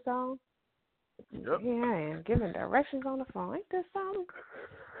aisle is this on? Yep. Yeah, I am giving directions on the phone. Ain't this something?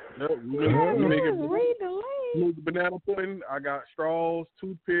 Yep. Read the lane. Make the banana pudding. I got straws,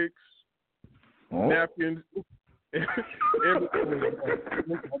 toothpicks, napkins, everything.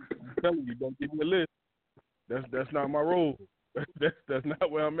 I'm telling you, don't give me a list. That's not my role. That's not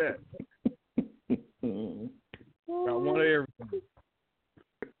where I'm at. Got one of everything.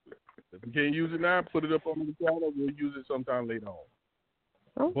 If we can't use it now, put it up on the counter. We'll use it sometime later on.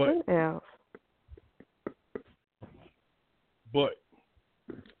 Something else. But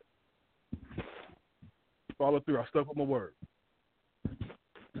follow through. I stuck with my word.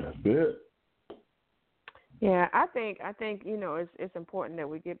 That's it. Yeah, I think it's important that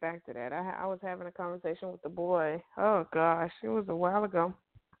we get back to that. I was having a conversation with the boy. Oh gosh, it was a while ago,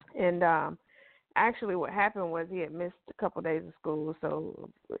 and actually what happened was he had missed a couple of days of school, so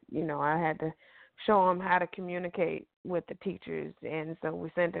I had to show him how to communicate with the teachers, and so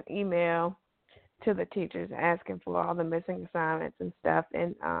we sent an email to the teachers asking for all the missing assignments and stuff,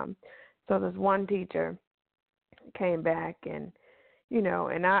 and so this one teacher came back and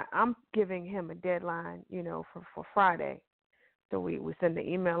and I'm giving him a deadline, for Friday. So we send the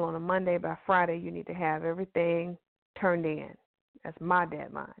email on a Monday. By Friday, you need to have everything turned in. That's my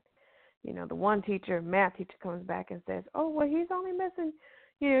deadline. The one teacher, math teacher, comes back and says, oh, well, he's only missing,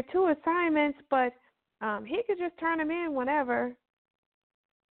 2 assignments, but he could just turn them in whenever.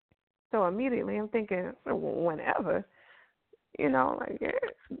 So immediately I'm thinking, whenever,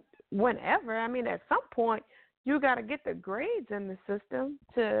 whenever. I mean, at some point, you got to get the grades in the system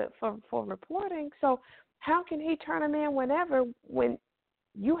for reporting. So how can he turn them in whenever when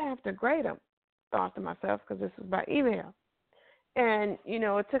you have to grade them? Thought to myself, because this was by email. And,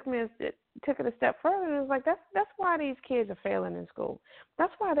 it took it a step further. And it was like, that's why these kids are failing in school.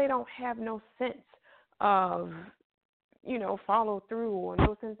 That's why they don't have no sense of, follow through or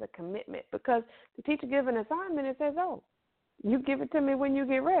no sense of commitment. Because the teacher gives an assignment and says, oh, you give it to me when you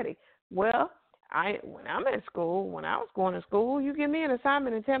get ready. Well, when I'm in school, when I was going to school, you give me an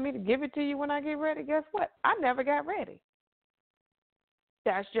assignment and tell me to give it to you when I get ready. Guess what? I never got ready.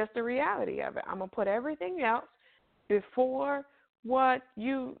 That's just the reality of it. I'm going to put everything else before before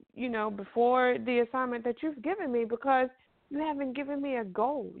the assignment that you've given me, because you haven't given me a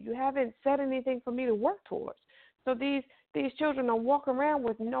goal. You haven't set anything for me to work towards. So these children are walking around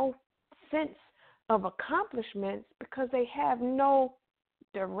with no sense of accomplishments because they have no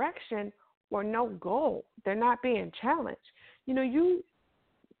direction or no goal. They're not being challenged.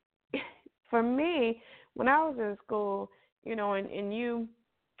 For me, when I was in school, and you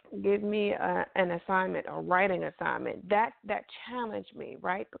give me an assignment, a writing assignment, that challenged me,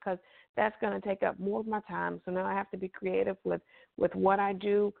 right? Because that's going to take up more of my time. So now I have to be creative with what I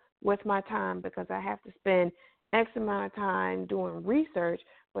do with my time, because I have to spend X amount of time doing research,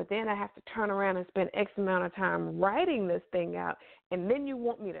 but then I have to turn around and spend X amount of time writing this thing out, and then you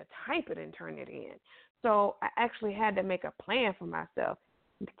want me to type it and turn it in. So I actually had to make a plan for myself.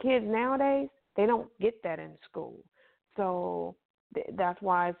 The kids nowadays, they don't get that in school. So that's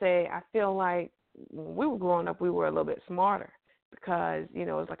why I say I feel like when we were growing up, we were a little bit smarter, because,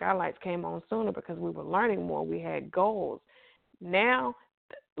 it's like our lights came on sooner because we were learning more. We had goals. Now,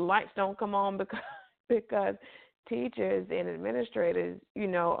 lights don't come on because teachers and administrators,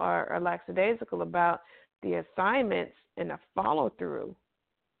 are lackadaisical about the assignments and the follow through.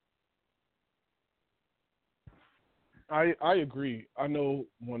 I agree. I know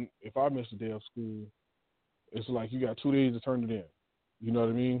if I miss a day of school, it's like you got 2 days to turn it in. You know what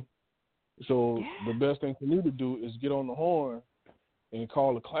I mean? So the best thing for me to do is get on the horn and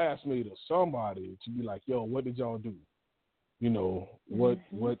call a classmate or somebody to be like, yo, what did y'all do? You know, what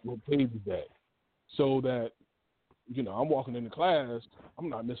page is that? So that, you know, I'm walking into class, I'm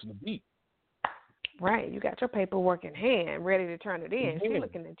not missing a beat. Right. You got your paperwork in hand, ready to turn it in. She's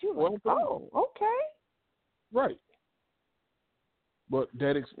looking at you like, oh, okay. Right. But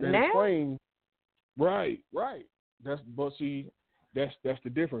that explains. Right. That's the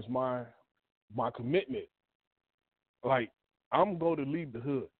difference. My commitment. Like, I'm going to leave the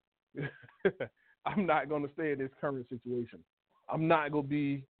hood. I'm not going to stay in this current situation. I'm not going to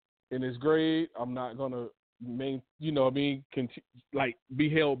be in this grade. I'm not going to be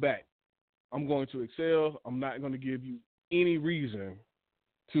held back. I'm going to excel. I'm not going to give you any reason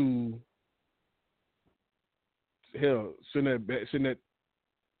to send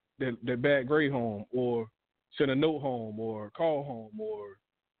that bad grade home, or send a note home, or call home, or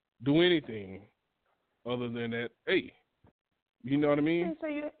do anything other than that. Hey, you know what I mean? So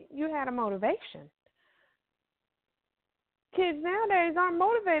you had a motivation. Kids nowadays aren't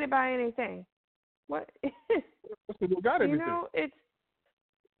motivated by anything. What? Got everything. You know, it's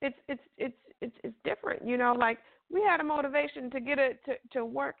different. You know, like we had a motivation to get to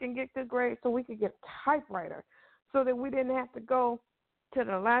work and get good grades so we could get a typewriter, so that we didn't have to go to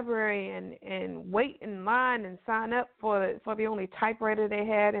the library and wait in line and sign up for the only typewriter they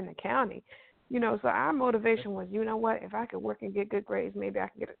had in the county. You know, so our motivation was, you know what, if I could work and get good grades, maybe I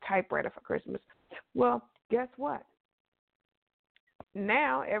could get a typewriter for Christmas. Well, guess what?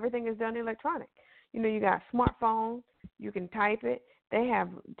 Now everything is done electronic. You know, you got smartphones, you can type it. They have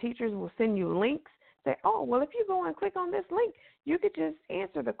teachers will send you links. Say, oh, well, if you go and click on this link, you could just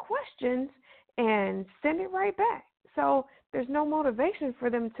answer the questions and send it right back. So there's no motivation for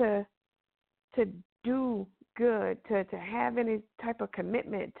them to do good, to have any type of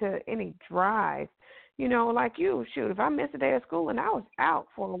commitment, to any drive. You know, like you, shoot, if I missed a day of school, and I was out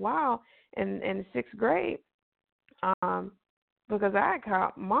for a while in sixth grade because I had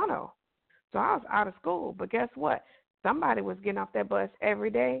caught mono. So I was out of school. But guess what? Somebody was getting off that bus every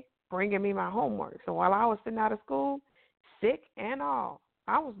day bringing me my homework. So while I was sitting out of school, sick and all,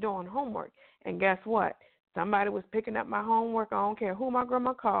 I was doing homework. And guess what? Somebody was picking up my homework. I don't care who my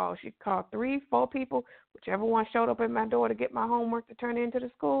grandma called. She called 3-4 people. Whichever one showed up at my door to get my homework to turn into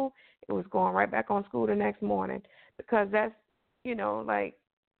the school, it was going right back on school the next morning, because that's, you know, like,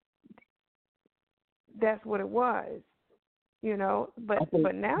 that's what it was, you know. But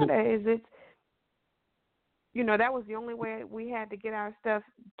nowadays it's, you know, that was the only way we had to get our stuff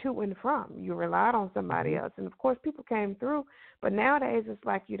to and from. You relied on somebody else. And, of course, people came through. But nowadays it's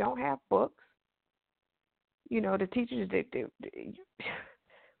like you don't have books. You know, the teachers,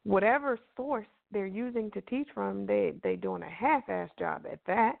 whatever source they're using to teach from, they're doing a half-ass job at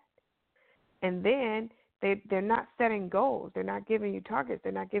that. And then they're not setting goals. They're not giving you targets.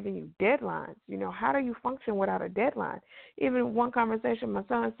 They're not giving you deadlines. You know, how do you function without a deadline? Even one conversation my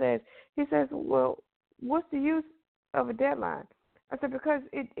son says, he says, well, what's the use of a deadline? I said, because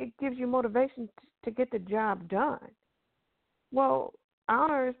it gives you motivation to get the job done. Well, I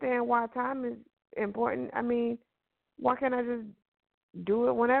don't understand why time is important. I mean, why can't I just do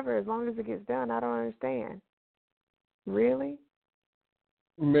it whenever, as long as it gets done? I don't understand. Really?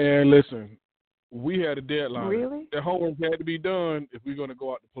 Man, listen, we had a deadline. Really? The homework had to be done if we're going to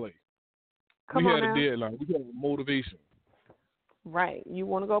go out to play. We had a deadline. We had motivation. Right. You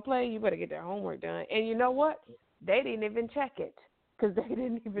want to go play, you better get that homework done. And you know what? They didn't even check it, because they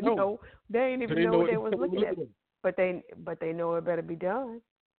didn't even know. They didn't even know what they was looking at. But they know it better be done.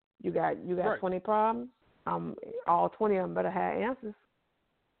 You got right. 20 problems. All 20 of them better have answers.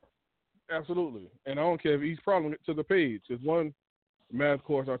 Absolutely. And I don't care if each problem took a page. There's one math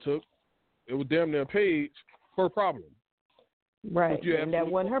course I took, it was damn near a page per problem. Right. And that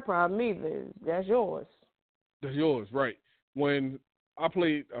wasn't her problem either. That's yours. That's yours, right. When I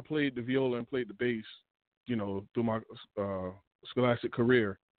played the viola and played the bass, you know, through my scholastic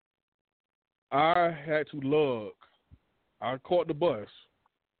career, I had to lug. I caught the bus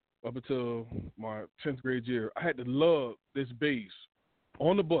up until my 10th grade year. I had to lug this bass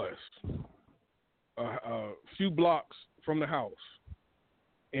on the bus a few blocks from the house,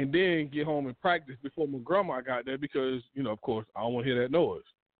 and then get home and practice before my grandma got there, because, you know, of course, I don't want to hear that noise.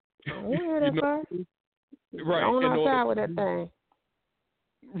 I don't hear that, sir. Right. Going outside with that thing.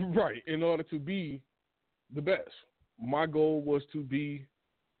 Right. In order to be the best. My goal was to be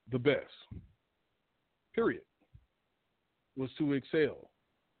the best. period, was to excel.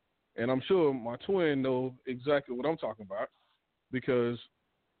 And I'm sure my twin knows exactly what I'm talking about because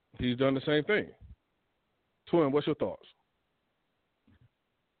he's done the same thing. Twin, what's your thoughts?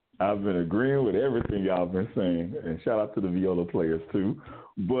 I've been agreeing with everything y'all been saying, and shout out to the viola players too.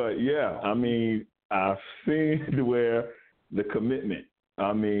 But yeah, I mean, I've seen where the commitment.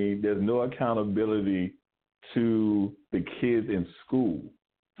 I mean, there's no accountability to the kids in school.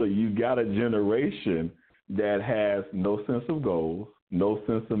 So you got a generation that has no sense of goals, no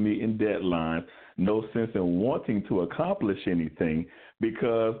sense of meeting deadlines, no sense in wanting to accomplish anything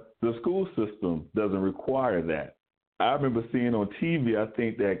because the school system doesn't require that. I remember seeing on TV, I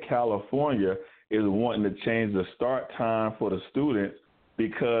think that California is wanting to change the start time for the students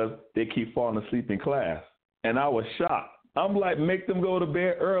because they keep falling asleep in class. And I was shocked. I'm like, make them go to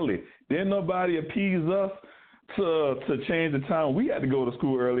bed early. Didn't nobody appease us to change the time. We had to go to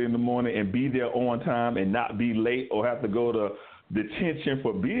school early in the morning and be there on time and not be late or have to go to detention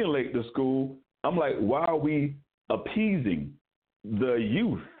for being late to school. I'm like, why are we appeasing the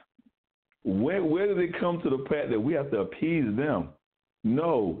youth? Where did it come to the fact that we have to appease them?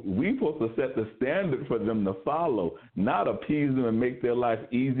 No, we're supposed to set the standard for them to follow, not appease them and make their life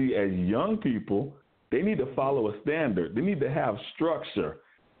easy as young people. They need to follow a standard. They need to have structure.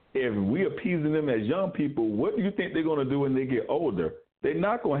 If we're appeasing them as young people, what do you think they're going to do when they get older? They're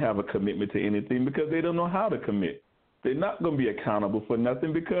not going to have a commitment to anything because they don't know how to commit. They're not going to be accountable for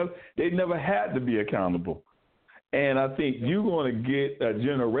nothing because they never had to be accountable. And I think you're going to get a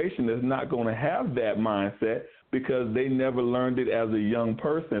generation that's not going to have that mindset because they never learned it as a young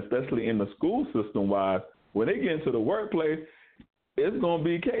person, especially in the school system-wise. When they get into the workplace, it's going to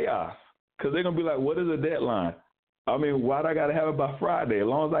be chaos because they're going to be like, what is a deadline? I mean, why do I got to have it by Friday? As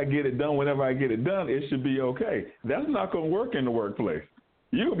long as I get it done whenever I get it done, it should be okay. That's not going to work in the workplace.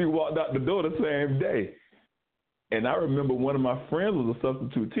 You're going to be walked out the door the same day. And I remember one of my friends was a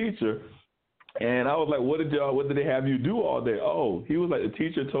substitute teacher, and I was like, what did they have you do all day? Oh, he was like, the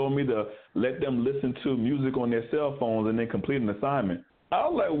teacher told me to let them listen to music on their cell phones and then complete an assignment. I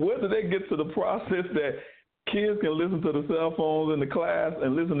was like, where did they get to the process that kids can listen to the cell phones in the class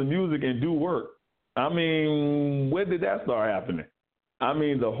and listen to music and do work? I mean, where did that start happening? I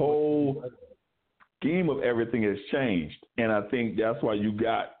mean, the whole scheme of everything has changed. And I think that's why you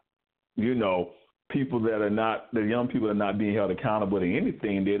got, people that are not, the young people are not being held accountable to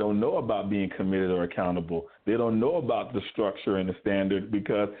anything. They don't know about being committed or accountable. They don't know about the structure and the standard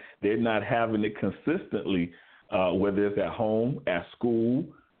because they're not having it consistently, whether it's at home, at school.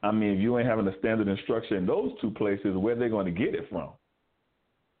 I mean, if you ain't having a standard and structure in those two places, where are they going to get it from?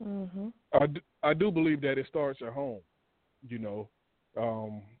 Mm-hmm. I do believe that it starts at home.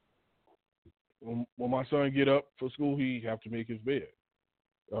 When my son get up for school, he have to make his bed.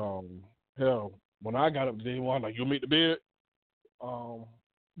 Hell, when I got up today, I was like, "You'll make the bed."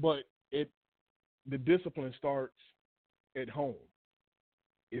 But the discipline starts at home.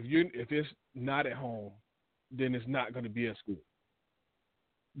 If it's not at home, then it's not going to be at school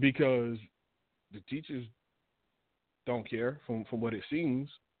because the teachers don't care. From what it seems,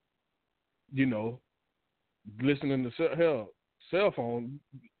 listening to cell phone,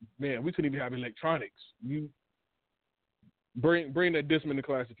 man, we couldn't even have electronics. You bring that Discman to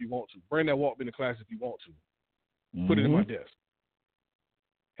class if you want to. Bring that Walkman to class if you want to. Mm-hmm. Put it in my desk.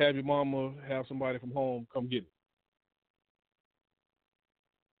 Have your mama, have somebody from home come get it.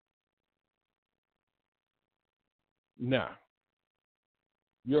 Now,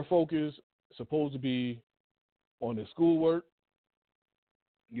 your focus is supposed to be on the schoolwork.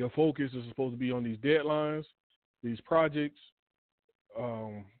 Your focus is supposed to be on these deadlines, these projects.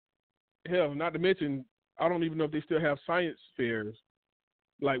 Hell, not to mention, I don't even know if they still have science fairs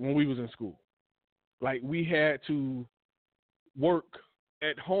like when we was in school. Like we had to work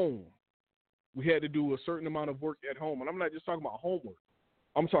at home. We had to do a certain amount of work at home. And I'm not just talking about homework.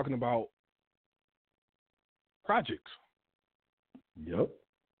 I'm talking about projects. Yep.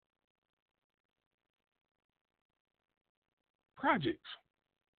 Projects.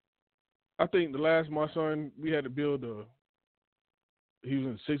 I think the last my son, we had to build he was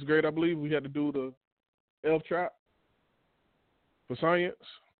in 6th grade, I believe. We had to do the elf trap for science.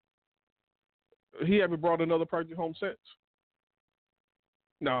 He haven't brought another project home since.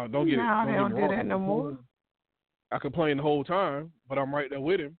 No, don't get it. No, they don't do that no more. I complained the whole time, but I'm right there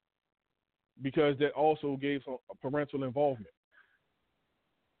with him because that also gave some parental involvement.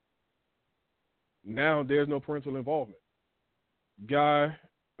 Now there's no parental involvement. Guy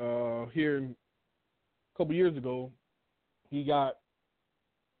here a couple years ago, he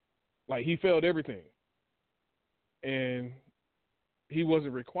failed everything. And he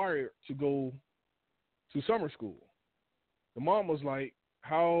wasn't required to go to summer school. The mom was like,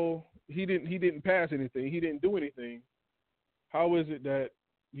 how he didn't pass anything, he didn't do anything. How is it that,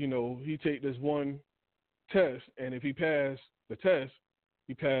 he take this one test, and if he passed the test,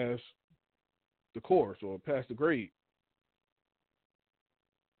 he passed the course or passed the grade?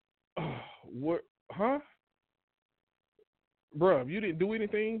 What? Huh? Bruh, if you didn't do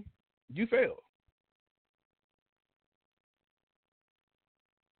anything, you failed.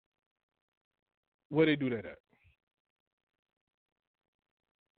 Where they do that at?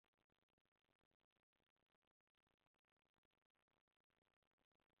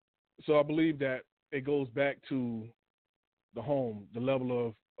 So I believe that it goes back to the home, the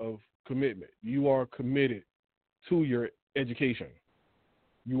level of commitment. You are committed to your education.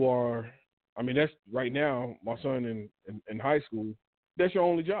 You are, that's right now, my son in high school, that's your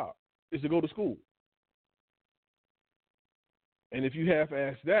only job, is to go to school. And if you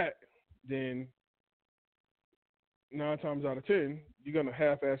half-ass that, then 9 times out of 10, you're going to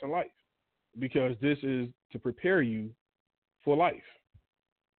half-ass in life, because this is to prepare you for life.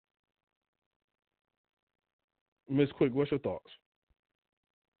 Ms. Quick, what's your thoughts?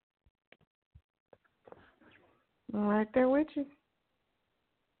 I'm right there with you.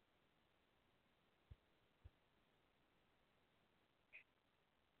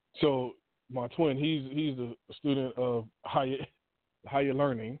 So my twin, he's a student of higher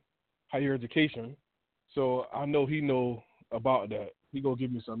learning, higher education. So I know he know about that. He gonna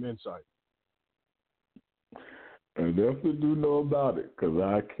give me some insight. I definitely do know about it, because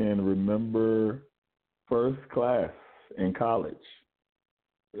I can remember first class in college.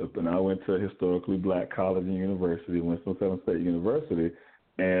 And I went to a historically black college and university, Winston-Salem State University,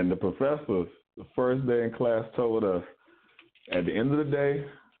 and the professors, the first day in class, told us, at the end of the day,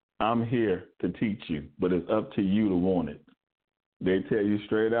 I'm here to teach you, but it's up to you to want it. They tell you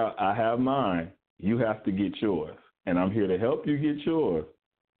straight out, I have mine, you have to get yours. And I'm here to help you get yours,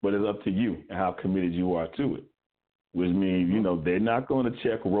 but it's up to you and how committed you are to it. Which means, they're not going to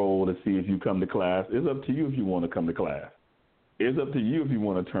check roll to see if you come to class. It's up to you if you want to come to class. It's up to you if you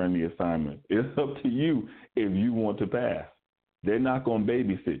want to turn the assignment. It's up to you if you want to pass. They're not going to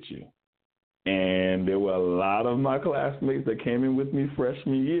babysit you. And there were a lot of my classmates that came in with me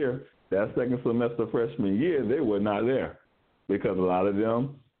freshman year, that second semester freshman year, they were not there, because a lot of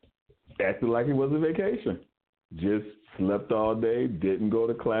them acted like it was a vacation. Just slept all day, didn't go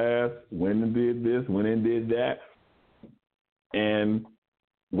to class, went and did this, went and did that, and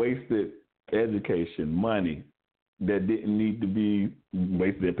wasted education, money that didn't need to be,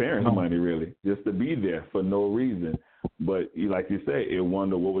 wasted their parents' money, really, just to be there for no reason. But like you say, it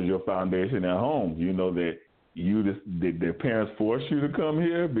wonder what was your foundation at home. That did their parents force you to come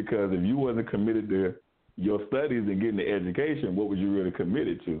here? Because if you wasn't committed to your studies and getting the education, what was you really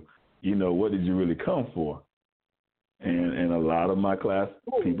committed to? What did you really come for? And a lot of my class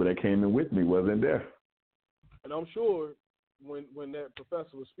people that came in with me wasn't there. And I'm sure when that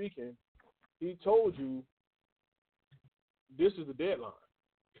professor was speaking, he told you, this is the deadline.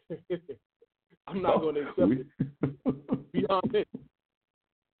 I'm not going to accept it beyond it.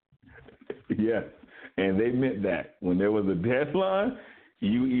 Yes, and they meant that. When there was a deadline,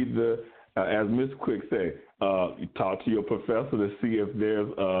 you either, as Ms. Quick said, you talk to your professor to see if there's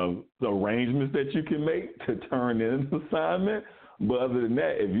arrangements that you can make to turn in an assignment. But other than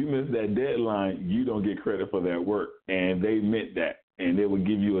that, if you miss that deadline, you don't get credit for that work. And they meant that, and they would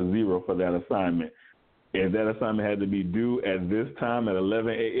give you a 0 for that assignment. If that assignment had to be due at this time at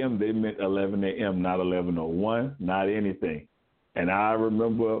 11 a.m., they meant 11 a.m., not 11:01, not anything. And I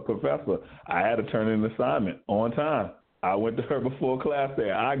remember a professor, I had to turn in an assignment on time. I went to her before class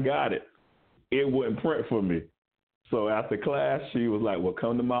there. I got it. It wouldn't print for me. So after class, she was like, well,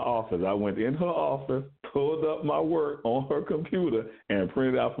 come to my office. I went in her office, pulled up my work on her computer, and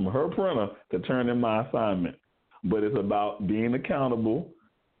printed out from her printer to turn in my assignment. But it's about being accountable,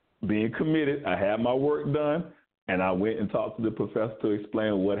 being committed. I had my work done, and I went and talked to the professor to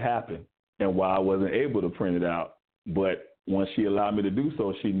explain what happened and why I wasn't able to print it out. But once she allowed me to do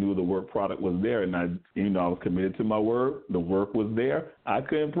so, she knew the work product was there, and I was committed to my word. The work was there. I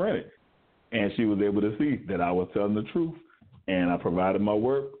couldn't print it. And she was able to see that I was telling the truth, and I provided my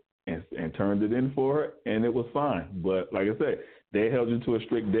work and turned it in for her, and it was fine. But like I said, they held you to a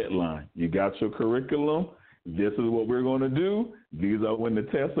strict deadline. You got your curriculum. This is what we're going to do. These are when the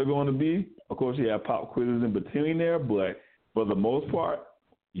tests are going to be. Of course, you have pop quizzes in between there, but for the most part,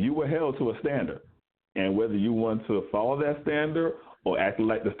 you were held to a standard. And whether you want to follow that standard or act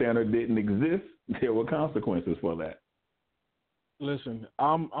like the standard didn't exist, there were consequences for that. Listen,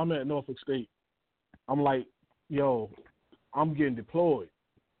 I'm at Norfolk State. I'm like, yo, I'm getting deployed.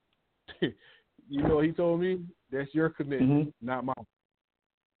 You know what he told me? That's your commitment, not mine.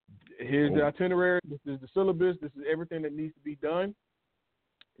 Here's the itinerary. This is the syllabus. This is everything that needs to be done.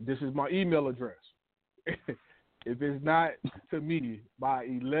 This is my email address. If it's not to me by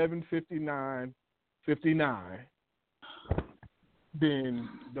 11:59, then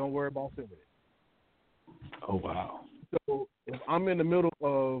don't worry about sending it. Oh, wow. So if I'm in the middle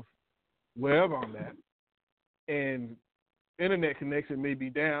of wherever I'm at and internet connection may be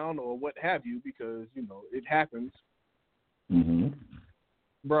down or what have you, because, you know, it happens,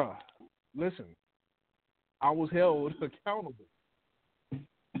 bruh, listen, I was held accountable.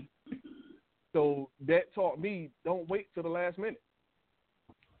 So that taught me, don't wait till the last minute,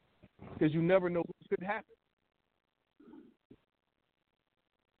 because you never know what could happen.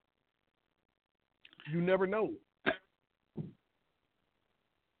 You never know.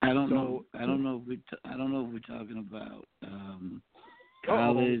 I don't know if we're talking about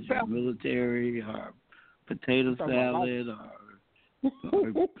college or military or potato salad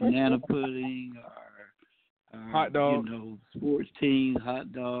or banana pudding or hot dogs. You know, sports teams,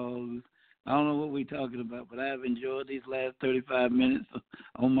 hot dogs. I don't know what we're talking about, but I've enjoyed these last 35 minutes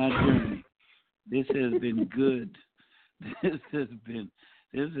on my journey. This has been good. This has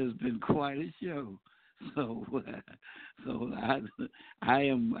been quite a show. So I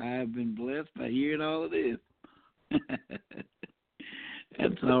have been blessed by hearing all of this.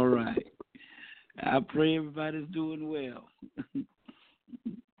 That's all right. I pray everybody's doing well.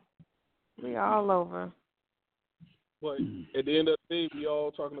 We all over. But at the end of the day, we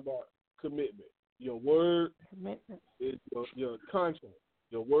all talking about commitment. Your word is your contract.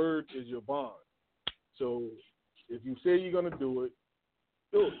 Your word is your bond. So if you say you're gonna do it,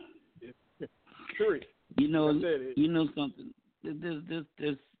 do it. Period. You know something. There's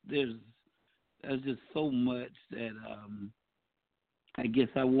just so much that I guess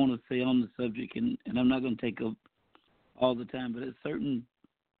I want to say on the subject, and I'm not going to take up all the time. But at certain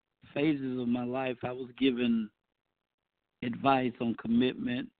phases of my life, I was given advice on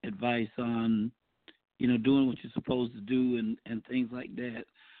commitment, advice on, you know, doing what you're supposed to do, and things like that.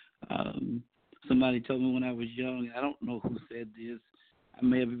 Somebody told me when I was young. I don't know who said this. I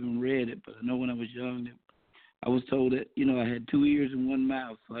may have even read it, but I know when I was young that I was told that, you know, I had 2 ears and 1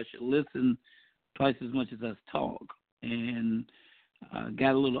 mouth, so I should listen twice as much as I talk. And I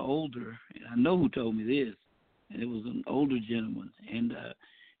got a little older, and I know who told me this, and it was an older gentleman. And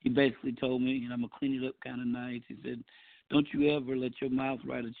he basically told me, and I'm going to clean it up kind of nice, he said, don't you ever let your mouth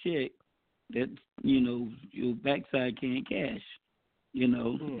write a check that, you know, your backside can't cash. You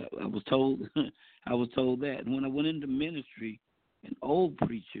know, I was told that. And when I went into ministry, an old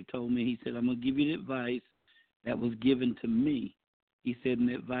preacher told me, he said, I'm going to give you the advice that was given to me. He said, and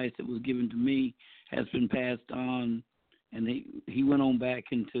the advice that was given to me has been passed on. And he went on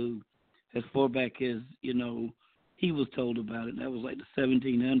back into as far back as, you know, he was told about it. That was like the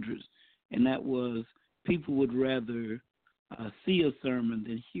 1700s. And that was people would rather see a sermon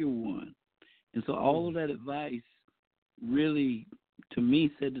than hear one. And so all of that advice really, to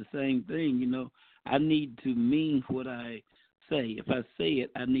me, said the same thing. You know, I need to mean what I say. If I say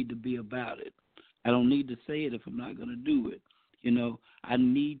it, I need to be about it. I don't need to say it if I'm not going to do it. You know, I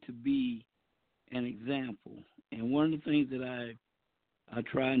need to be an example. And one of the things that I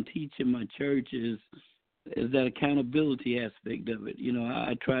try and teach in my church is that accountability aspect of it. You know,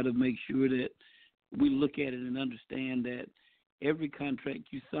 I try to make sure that we look at it and understand that every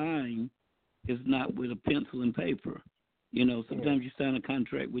contract you sign is not with a pencil and paper. You know, sometimes you sign a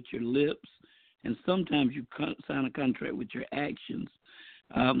contract with your lips, and sometimes you sign a contract with your actions.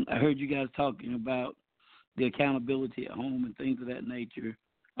 I heard you guys talking about the accountability at home and things of that nature.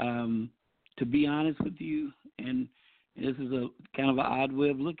 To be honest with you, and this is a kind of an odd way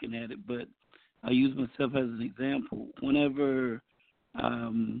of looking at it, but I'll use myself as an example. Whenever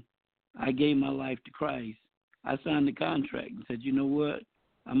I gave my life to Christ, I signed the contract and said, you know what?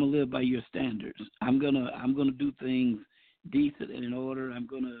 I'm gonna live by your standards. I'm gonna do things decent and in order. I'm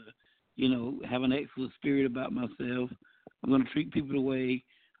gonna, you know, have an excellent spirit about myself. I'm gonna treat people the way,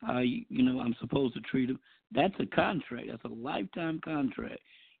 you know, I'm supposed to treat them. That's a contract. That's a lifetime contract,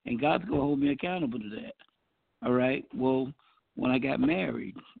 and God's gonna hold me accountable to that. All right. Well, when I got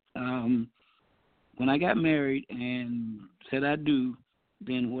married, and said I do,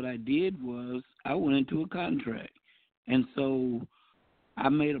 then what I did was I went into a contract, and so I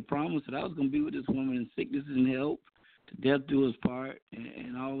made a promise that I was going to be with this woman in sickness and health, to death do us part,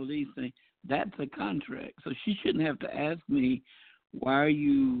 and all of these things. That's a contract. So she shouldn't have to ask me, why are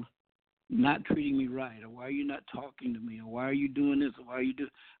you not treating me right, or why are you not talking to me, or why are you doing this, or why are you doing?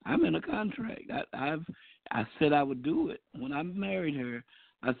 I'm in a contract. I said I would do it. When I married her,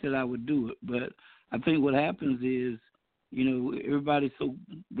 I said I would do it. But I think what happens is, everybody's so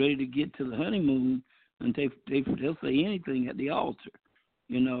ready to get to the honeymoon, and they'll say anything at the altar,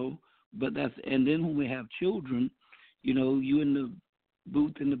 But and then when we have children, you in the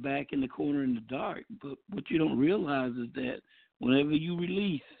booth in the back in the corner in the dark. But what you don't realize is that whenever you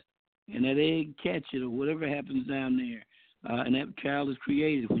release and that egg catch it or whatever happens down there, and that child is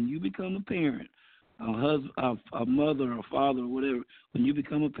created, when you become a parent, a husband, a mother, or father, or whatever, when you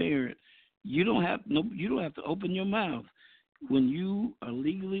become a parent, you don't have to open your mouth. When you are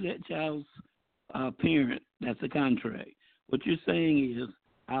legally that child's parent, that's a contract. What you're saying is,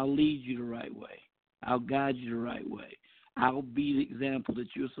 I'll lead you the right way. I'll guide you the right way. I'll be the example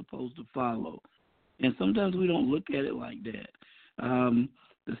that you're supposed to follow. And sometimes we don't look at it like that.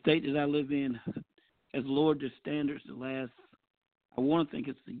 The state that I live in has lowered their standards I want to think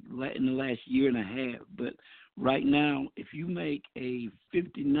it's in the last year and a half. But right now, if you make a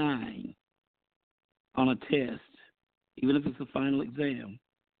 59 on a test, even if it's a final exam,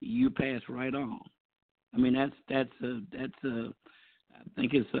 you pass right on. I mean, I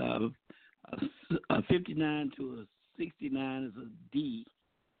think it's a 59 to a 69 is a D,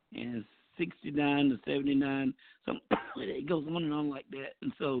 and 69 to 79, it goes on and on like that.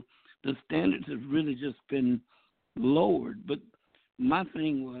 And so the standards have really just been lowered. But my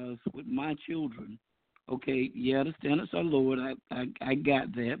thing was with my children, okay, yeah, the standards are lowered. I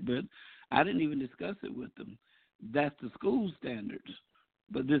got that, but I didn't even discuss it with them. That's the school standards,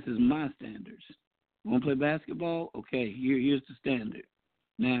 but this is my standards. Want to play basketball? Okay, here's the standard.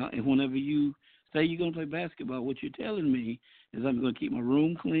 Now, and whenever you say you're going to play basketball, what you're telling me is I'm going to keep my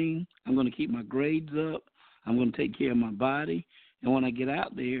room clean, I'm going to keep my grades up, I'm going to take care of my body, and when I get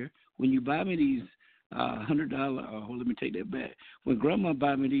out there, when you buy me these $100, let me take that back. When Grandma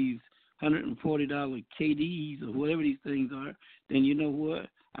buy me these $140 KDs or whatever these things are, then you know what?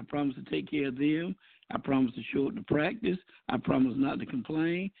 I promise to take care of them. I promise to show up to practice. I promise not to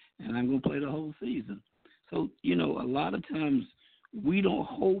complain, and I'm going to play the whole season. So, a lot of times we don't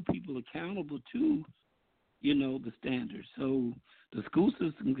hold people accountable to, the standards. So the school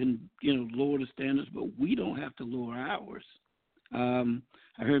system can, lower the standards, but we don't have to lower ours.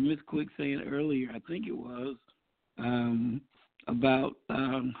 I heard Miss Quick saying earlier, I think it was, about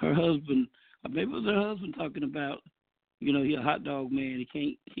her husband. Maybe it was her husband talking about, he's a hot dog man.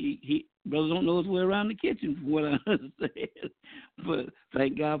 He brother don't know his way around the kitchen, from what I understand. But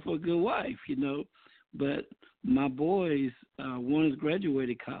thank God for a good wife, But my boys, one has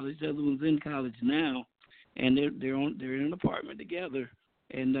graduated college, the other one's in college now, and they're in an apartment together,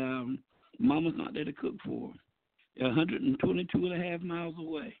 and Mama's not there to cook for them. They're 122 and a half miles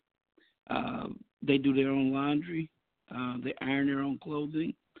away. They do their own laundry, they iron their own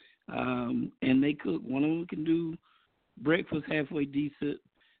clothing, and they cook. One of them can do breakfast halfway decent.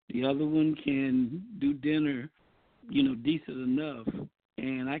 The other one can do dinner, decent enough.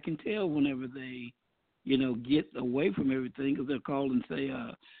 And I can tell whenever they, get away from everything, because they'll call and say,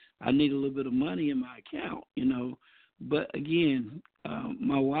 I need a little bit of money in my account, But again,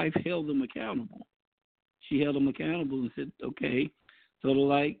 my wife held them accountable. She held them accountable and said, okay, sort of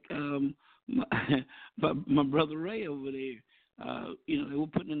like my brother Ray over there, they were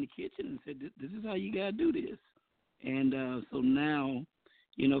putting in the kitchen and said, this is how you got to do this. And so now,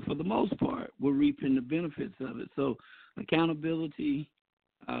 for the most part, we're reaping the benefits of it. So accountability,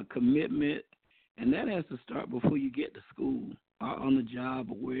 commitment, and that has to start before you get to school or on the job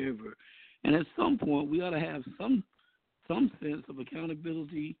or wherever. And at some point, we ought to have some sense of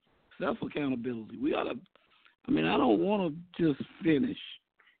accountability, self-accountability. We ought to, I don't want to just finish.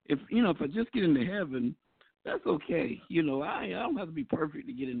 If I just get into heaven, that's okay. I don't have to be perfect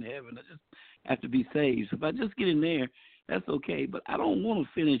to get into heaven. I just have to be saved. So if I just get in there, that's okay. But I don't want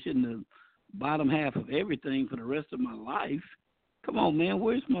to finish in the bottom half of everything for the rest of my life. Come on, man.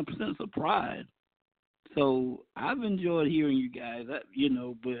 Where's my sense of pride? So I've enjoyed hearing you guys,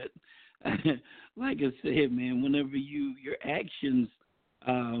 but like I said, man, whenever your actions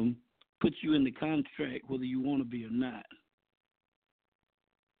put you in the contract, whether you want to be or not.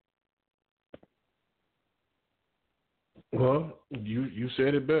 Well, you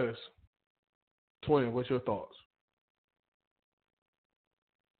said it best. Twin, what's your thoughts?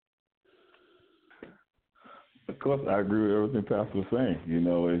 Of course, I agree with everything Pastor was saying.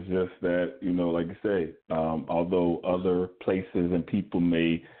 It's just that, like you say, although other places and people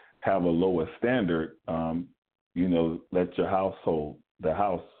may have a lower standard, let your household, the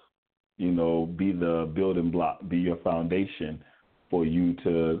house, be the building block, be your foundation for you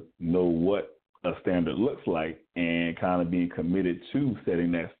to know what a standard looks like and kind of be committed to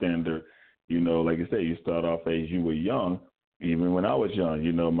setting that standard. Like you say, you start off as you were young, Even when I was young,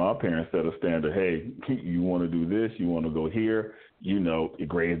 my parents set a standard. Hey, you want to do this, you want to go here, your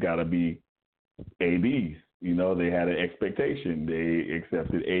grades got to be ABs. They had an expectation. They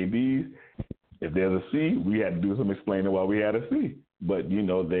accepted ABs. If there's a C, we had to do some explaining why we had a C. But,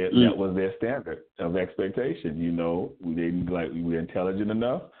 that was their standard of expectation. We didn't we were intelligent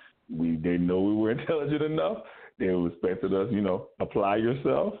enough. They didn't know we were intelligent enough. They expected us, apply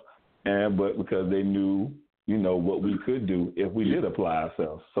yourself. But because they knew, what we could do if we did apply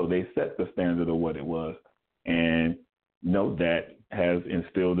ourselves. So they set the standard of what it was. And, that has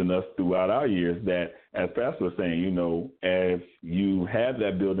instilled in us throughout our years that, as Pastor was saying, as you have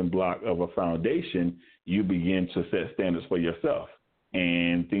that building block of a foundation, you begin to set standards for yourself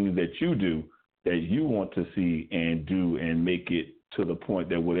and things that you do that you want to see and do and make it to the point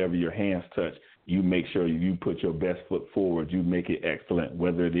that whatever your hands touch, you make sure you put your best foot forward. You make it excellent,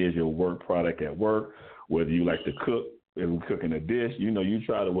 whether it is your work product at work, whether you like to cook, and cooking a dish, you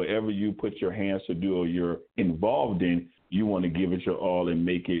try to, whatever you put your hands to do or you're involved in, you want to give it your all and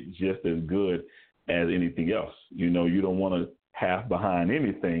make it just as good as anything else. You don't want to half behind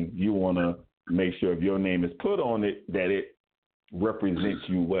anything. You want to make sure if your name is put on it, that it represents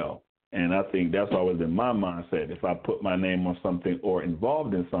you well. And I think that's always been my mindset. If I put my name on something or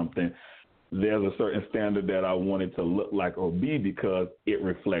involved in something, there's a certain standard that I want it to look like or be because it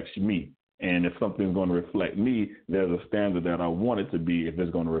reflects me. And if something's going to reflect me, there's a standard that I want it to be if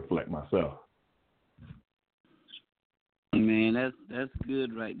it's going to reflect myself. Man, that's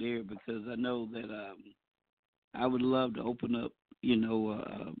good right there, because I know that I would love to open up, a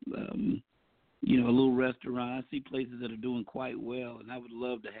little restaurant. I see places that are doing quite well, and I would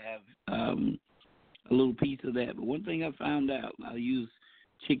love to have a little piece of that. But one thing I found out, I'll use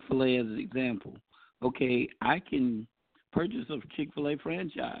Chick-fil-A as an example. Okay, I can purchase a Chick-fil-A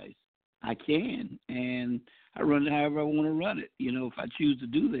franchise. I can, and I run it however I want to run it, if I choose to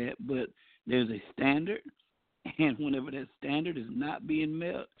do that. But there's a standard, and whenever that standard is not being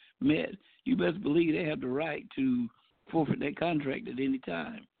met, you best believe they have the right to forfeit that contract at any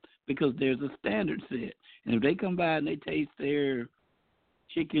time, because there's a standard set. And if they come by and they taste their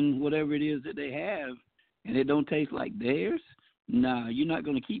chicken, whatever it is that they have, and it don't taste like theirs, nah, you're not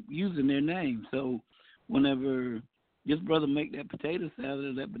going to keep using their name. So whenever this brother make that potato salad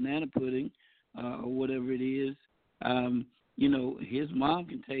or that banana pudding or whatever it is, his mom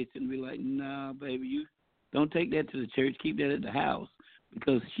can taste it and be like, nah, baby, you don't take that to the church. Keep that at the house,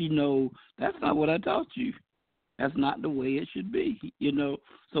 because she know that's not what I taught you. That's not the way it should be,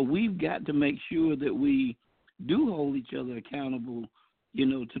 So we've got to make sure that we do hold each other accountable,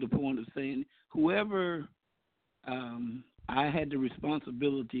 to the point of saying whoever I had the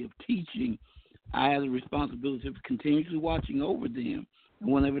responsibility of teaching, I have the responsibility of continuously watching over them. And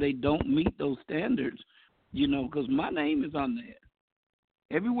whenever they don't meet those standards, because my name is on there.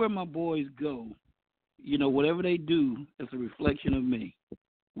 Everywhere my boys go, whatever they do, it's a reflection of me.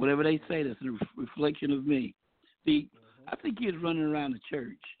 Whatever they say, that's a reflection of me. See, I see kids running around the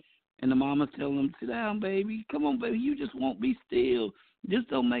church, and the mama's telling them, sit down, baby. Come on, baby. You just won't be still. Just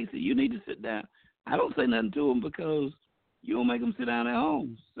don't make it. You need to sit down. I don't say nothing to them because you don't make them sit down at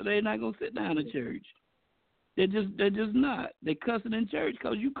home, so they're not gonna sit down at church. They're just not. They cussing in church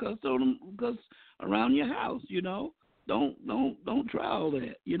because you cussed on them, cuss around your house. Don't try all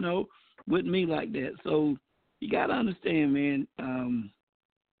that. With me like that. So you gotta understand, man.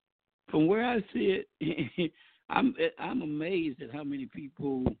 From where I sit, I'm amazed at how many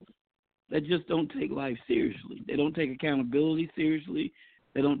people that just don't take life seriously. They don't take accountability seriously.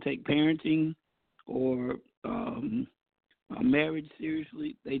 They don't take parenting or marriage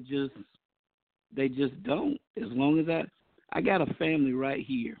seriously. They just don't. As long as I got a family right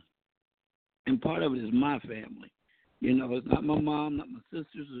here, and part of it is my family. It's not my mom, not my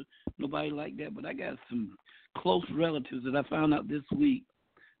sisters, or nobody like that. But I got some close relatives that I found out this week.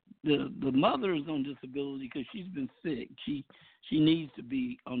 The mother is on disability because she's been sick. She needs to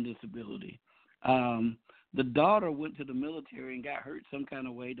be on disability. The daughter went to the military and got hurt some kind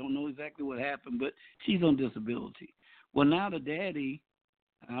of way. Don't know exactly what happened, but she's on disability. Well, now the daddy,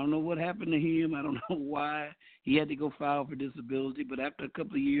 I don't know what happened to him. I don't know why he had to go file for disability, but after a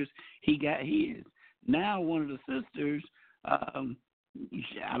couple of years, he got his. Now one of the sisters, I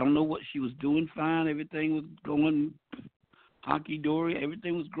don't know what she was doing fine. Everything was going honky-dory.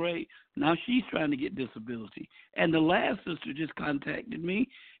 Everything was great. Now she's trying to get disability. And the last sister just contacted me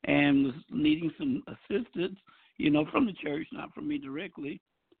and was needing some assistance, from the church, not from me directly.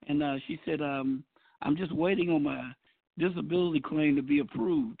 And she said, I'm just waiting on my disability claim to be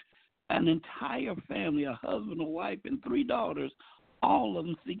approved. An entire family, a husband, a wife, and 3 daughters, all of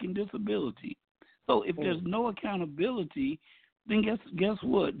them seeking disability. So if there's no accountability, then guess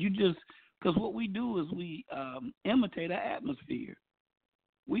what? Because what we do is we imitate our atmosphere.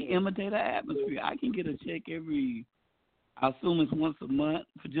 We imitate our atmosphere. I can get a check I assume it's once a month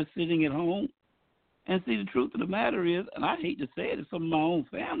for just sitting at home. And see, the truth of the matter is, and I hate to say it to some of my own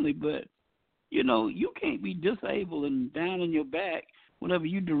family, but, you can't be disabled and down on your back whenever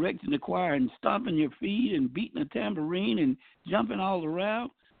you directing the choir and stomping your feet and beating a tambourine and jumping all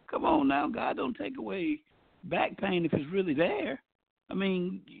around. Come on now, God don't take away back pain if it's really there. I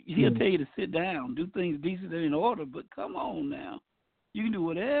mean, he'll tell you to sit down, do things decent and in order, but come on now. You can do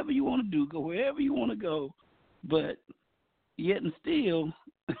whatever you want to do, go wherever you want to go, but yet and still,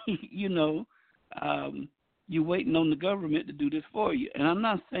 you're waiting on the government to do this for you. And I'm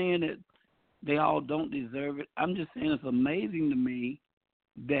not saying that they all don't deserve it. I'm just saying it's amazing to me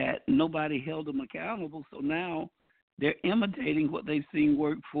that nobody held them accountable, so now they're imitating what they've seen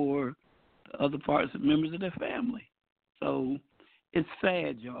work for other parts and members of their family. So it's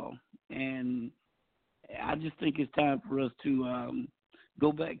sad, y'all, and I just think it's time for us to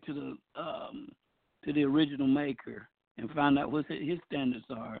go back to the original maker and find out what his standards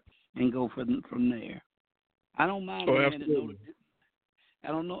are and go from there. I don't mind a man that know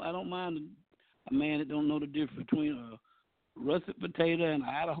I don't mind a man that don't know the difference between a russet potato and an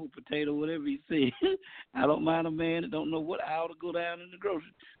Idaho potato, whatever he says. I don't mind a man that don't know what aisle to go down in the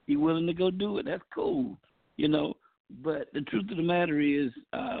grocery. He willing to go do it. That's cool, But the truth of the matter is,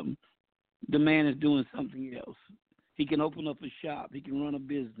 the man is doing something else. He can open up a shop. He can run a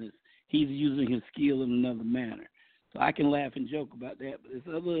business. He's using his skill in another manner. So I can laugh and joke about that. But this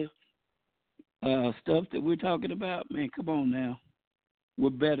other stuff that we're talking about, man, come on now. We're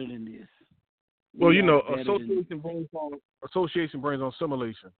better than this. Well, association brings on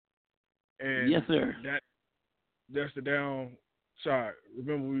assimilation. And yes, sir. That's the downside.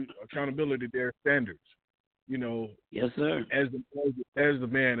 Remember, accountability, there are standards. Yes, sir. As the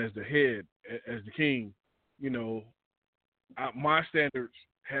man, as the head, as the king, my standards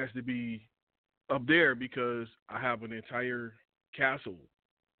has to be up there because I have an entire castle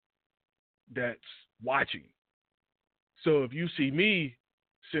that's watching. So if you see me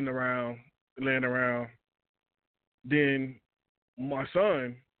sitting around, laying around, then my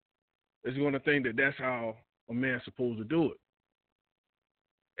son is going to think that that's how a man's supposed to do it.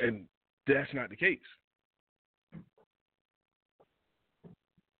 And that's not the case.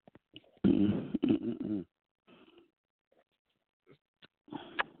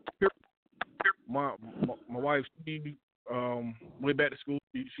 My wife, she went back to school.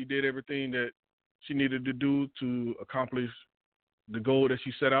 She did everything that she needed to do to accomplish the goal that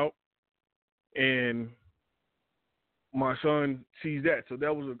she set out. And my son sees that. So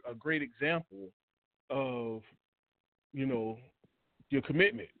that was a great example of, your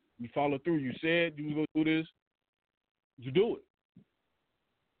commitment. You follow through. You said you were going to do this. You do it.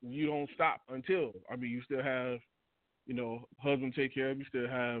 You don't stop until. You still have, husband to take care of. You still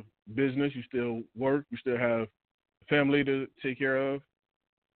have business. You still work. You still have family to take care of.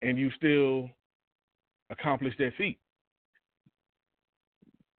 And you still accomplish that feat.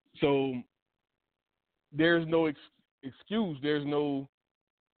 So there's no excuse. There's no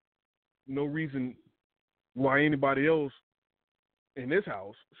reason why anybody else in this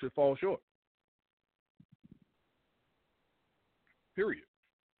house should fall short. Period.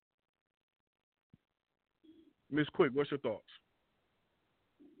 Ms. Quick, what's your thoughts?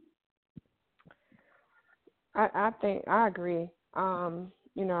 I think I agree. I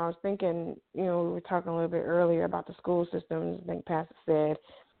was thinking, we were talking a little bit earlier about the school systems. I think Pastor said,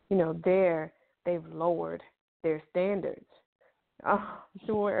 they've lowered their standards.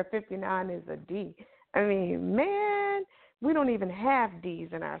 To where a 59 is a D. Man, we don't even have D's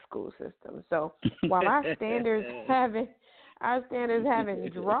in our school system. So while our standards haven't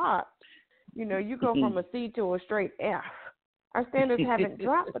dropped, you go from a C to a straight F. Our standards haven't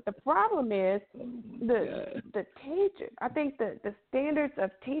dropped, but the problem is the teachers. I think the standards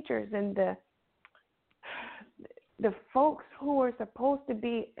of teachers and the folks who are supposed to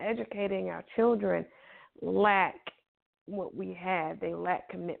be educating our children lack what we have. They lack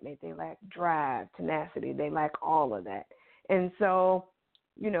commitment. They lack drive, tenacity. They lack all of that. And so,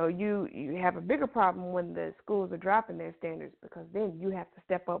 you have a bigger problem when the schools are dropping their standards, because then you have to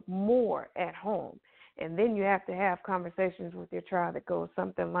step up more at home. And then you have to have conversations with your child that goes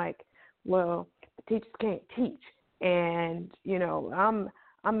something like, well, the teachers can't teach. And,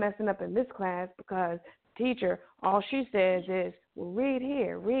 I'm messing up in this class because the teacher, all she says is, well, read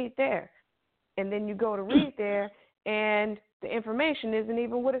here, read there. And then you go to read there, and the information isn't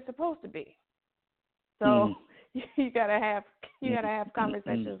even what it's supposed to be. So you gotta have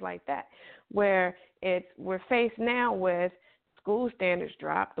conversations like that, where we're faced now with school standards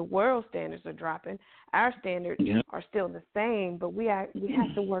drop, the world standards are dropping, our standards are still the same, but we have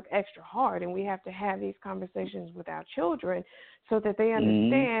to work extra hard, and we have to have these conversations with our children so that they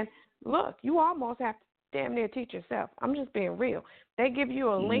understand. Look, you almost have to damn near teach yourself. I'm just being real. They give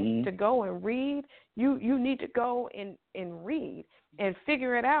you a link to go and read. You need to go and read and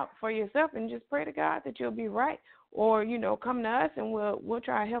figure it out for yourself, and just pray to God that you'll be right. Or, come to us and we'll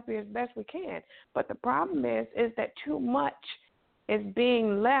try to help you as best we can. But the problem is that too much is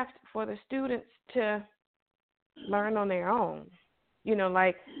being left for the students to learn on their own.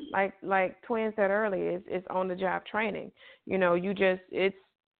 Like Twin said earlier, it's on the job training. It's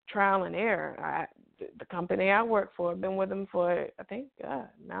trial and error. The company I work for, I've been with them for, I think,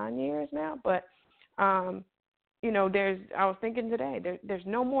 9 years now. But, I was thinking today, there's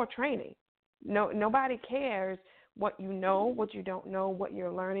no more training. Nobody cares what you know, what you don't know, what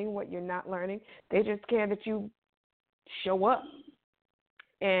you're learning, what you're not learning. They just care that you show up.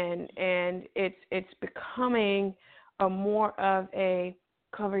 And it's becoming a more of a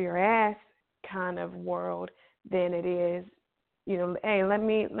cover your ass kind of world than it is, hey, let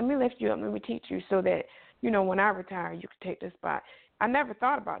me lift you up, let me teach you so that, when I retire, you can take this spot. I never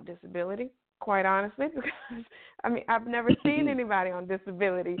thought about disability, quite honestly, because, I've never seen anybody on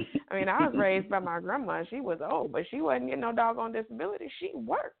disability. I was raised by my grandma. She was old, but she wasn't getting no doggone disability. She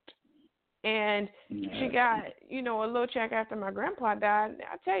worked. And she got, a little check after my grandpa died.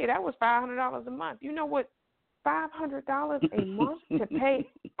 I tell you, that was $500 a month. You know what? $500 a month to pay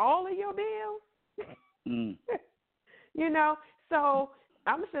all of your bills? So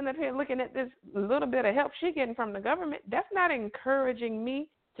I'm sitting up here looking at this little bit of help she getting from the government. That's not encouraging me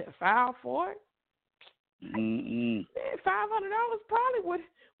to file for it. $500 probably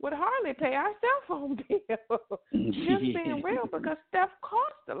would hardly pay our cell phone bill. Just being real, because stuff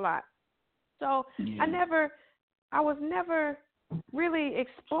costs a lot. So I was never really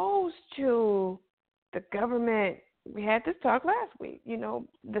exposed to the government. We had this talk last week,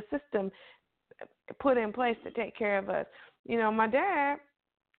 the system put in place to take care of us. My dad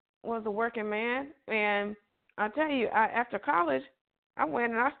was a working man, and I'll tell you, after college, I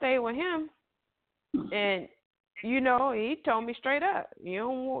went and I stayed with him, and, he told me straight up, you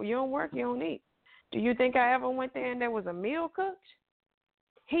don't work, you don't eat. Do you think I ever went there and there was a meal cooked?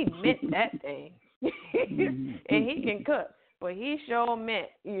 He meant that thing. And he can cook. But he sure meant,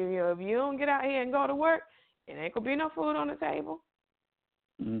 if you don't get out here and go to work, it ain't going to be no food on the table.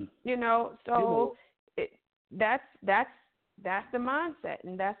 So that's the mindset,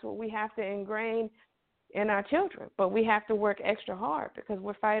 and that's what we have to ingrain in our children. But we have to work extra hard, because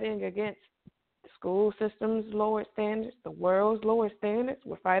we're fighting against the school system's lowered standards, the world's lowered standards.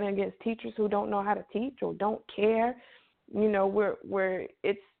 We're fighting against teachers who don't know how to teach or don't care. I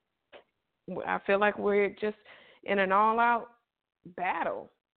feel like we're just in an all-out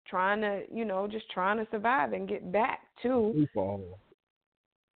battle, trying to survive and get back to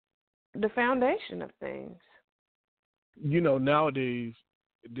the foundation of things. Nowadays,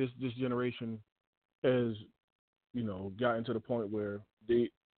 this generation has, gotten to the point where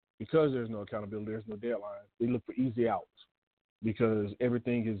because there's no accountability, there's no deadline, they look for easy outs, because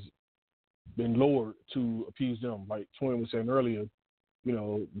everything has been lowered to appease them. Like Twin was saying earlier, we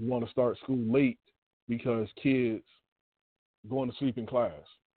want to start school late because kids going to sleep in class.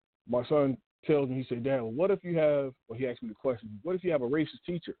 My son tells me, he said, Dad, what if you have, he asked me the question, what if you have a racist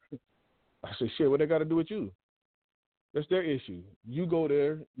teacher? I said, shit, what they got to do with you? That's their issue. You go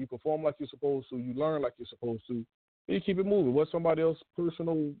there, you perform like you're supposed to, you learn like you're supposed to, and you keep it moving. What somebody else's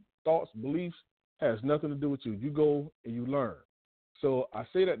personal thoughts, beliefs has nothing to do with you. You go and you learn. So I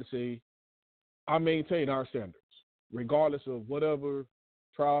say that to say I maintain our standards, regardless of whatever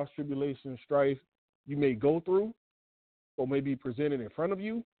trials, tribulations, strife you may go through or may be presented in front of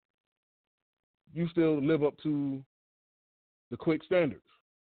you. You still live up to the quick standards.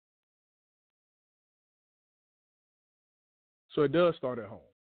 So it does start at home.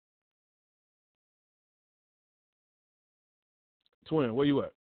 Twin, where you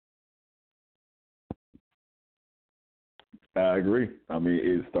at? I agree.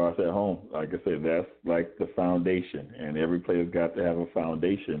 It starts at home. Like I said, that's like the foundation, and every player's got to have a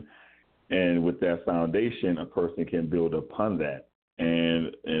foundation. And with that foundation, a person can build upon that.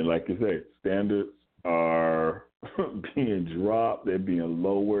 And like you said, standards are being dropped. They're being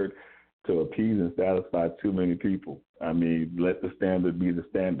lowered to appease and satisfy too many people. Let the standard be the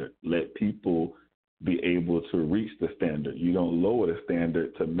standard. Let people be able to reach the standard. You don't lower the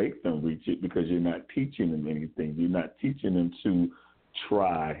standard to make them reach it, because you're not teaching them anything. You're not teaching them to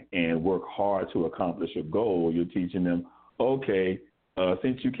try and work hard to accomplish a goal. You're teaching them, okay,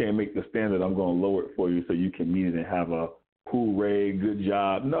 since you can't make the standard, I'm going to lower it for you so you can meet it and have a hooray, good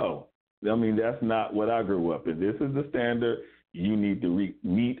job. No. I mean, that's not what I grew up in. This is the standard. You need to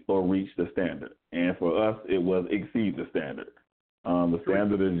meet or reach the standard. And for us, it was exceed the standard. The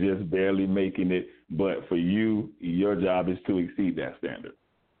standard is just barely making it, but for you, your job is to exceed that standard.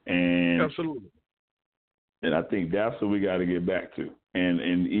 And absolutely. And I think that's what we got to get back to.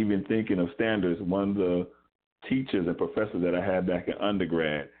 And even thinking of standards, one of the teachers and professors that I had back in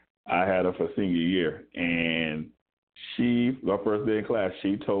undergrad, I had her for senior year, and our first day in class,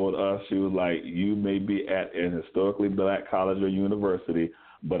 she told us, she was like, you may be at an historically black college or university,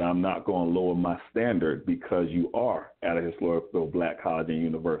 but I'm not going to lower my standard because you are at a historical black college and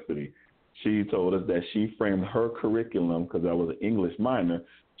university. She told us that she framed her curriculum, because I was an English minor,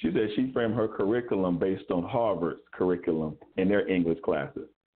 she said she framed her curriculum based on Harvard's curriculum in their English classes.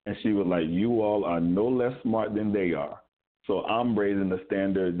 And she was like, you all are no less smart than they are. So I'm raising the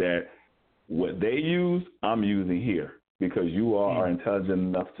standard that what they use, I'm using here, because you all are intelligent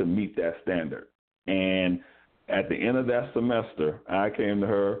enough to meet that standard. And at the end of that semester, I came to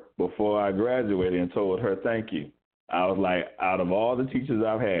her before I graduated and told her thank you. I was like, out of all the teachers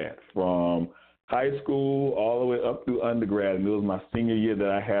I've had, from high school all the way up through undergrad, and it was my senior year that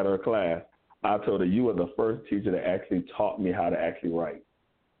I had her class, I told her, you were the first teacher that actually taught me how to actually write,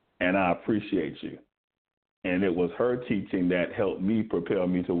 and I appreciate you. And it was her teaching that helped me propel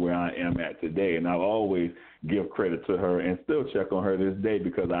me to where I am at today. And I'll always give credit to her and still check on her this day,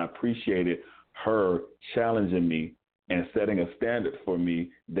 because I appreciated her challenging me and setting a standard for me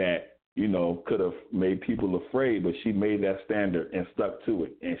that, you know, could have made people afraid, but she made that standard and stuck to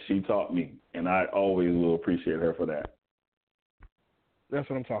it. And she taught me. And I always will appreciate her for that. That's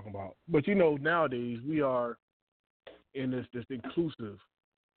what I'm talking about. But, you know, nowadays we are in this inclusive,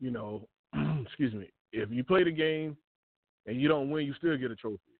 you know, excuse me, if you play the game and you don't win, you still get a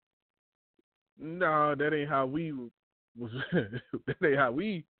trophy. No, that ain't how we was. That ain't how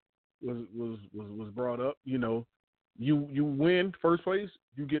we was brought up. You know, you win first place,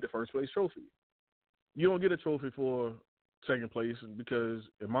 you get the first place trophy. You don't get a trophy for second place because,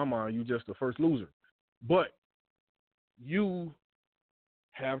 in my mind, you just the first loser. But you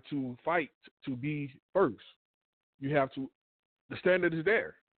have to fight to be first. You have to. The standard is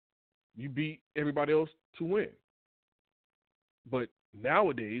there. You beat everybody else to win. But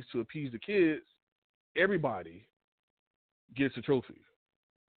nowadays, to appease the kids, everybody gets a trophy.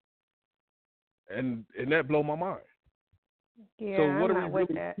 And that blow my mind. Yeah, so what I'm are not we with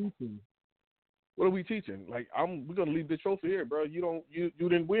really that. teaching? What are we teaching? Like, we're gonna leave the trophy here, bro. You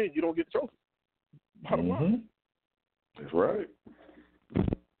didn't win, you don't get the trophy. Bottom line. That's right.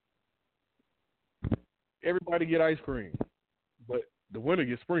 Everybody get ice cream, but the winner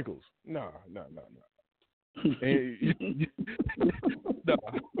gets sprinkles. Nah. Hey, nah.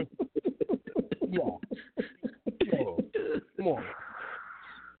 Come on.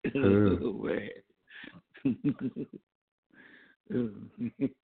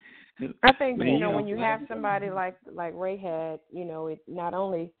 I think, you know, when you have somebody like Ray had, you know, it not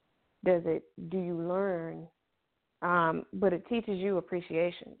only do you learn, but it teaches you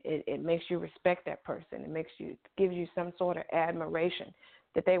appreciation. It makes you respect that person. It gives you some sort of admiration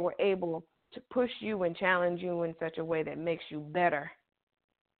that they were able to push you and challenge you in such a way that makes you better.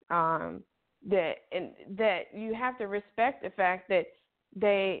 That you have to respect the fact that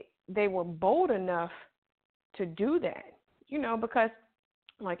they were bold enough to do that. You know, because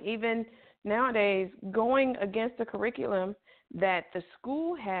like even nowadays, going against the curriculum that the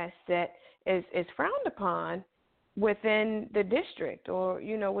school has set is frowned upon within the district or,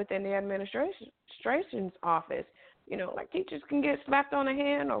 you know, within the administration's office. You know, like teachers can get slapped on the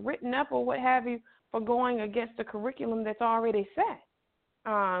hand or written up or what have you for going against the curriculum that's already set.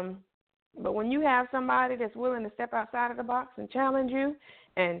 But when you have somebody that's willing to step outside of the box and challenge you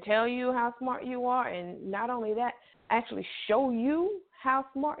and tell you how smart you are, and not only that, actually show you how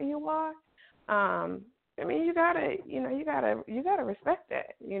smart you are, I mean, you gotta respect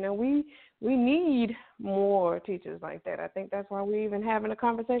that. You know, we need more teachers like that. I think that's why we're even having a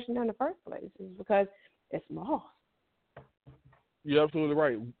conversation in the first place, is because it's lost. You're absolutely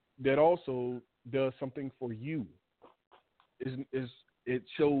right. That also does something for you. It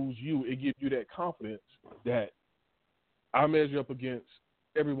shows you, it gives you that confidence that I measure up against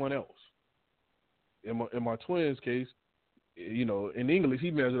everyone else. In my twins' case, you know, in English,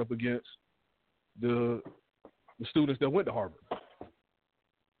 he measured up against the students that went to Harvard.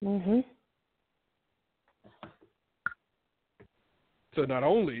 Mhm. So not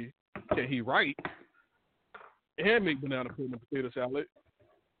only can he write and make banana pudding and potato salad.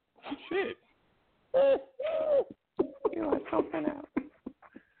 Shit. You like something else?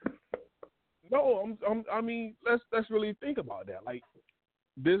 No, I mean, let's really think about that. Like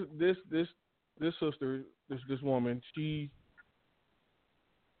this sister, this woman, she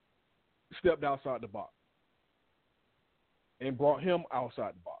stepped outside the box and brought him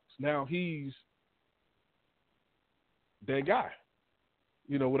outside the box. Now he's that guy,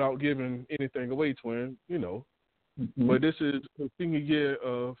 without giving anything away to him, Mm-hmm. But this is the senior year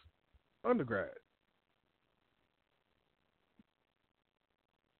of undergrad.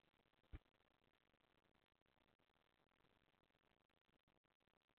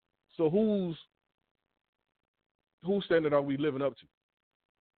 So whose standard are we living up to?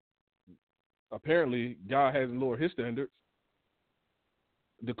 Apparently, God hasn't lowered his standards.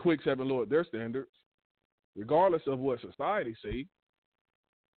 The Quicks haven't lowered their standards. Regardless of what society say,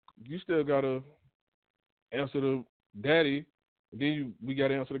 you still gotta answer to Daddy, and then we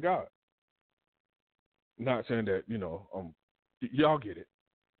gotta answer to God. Not saying that y'all get it,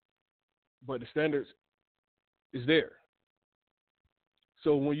 but the standards is there.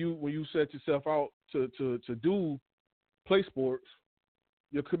 So when you set yourself out to do play sports,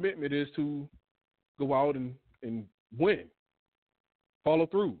 your commitment is to go out and win, follow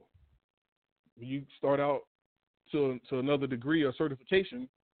through. When you start out to another degree or certification,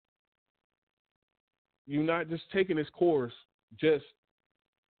 you're not just taking this course just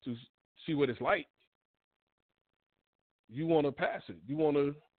to see what it's like. You want to pass it. You want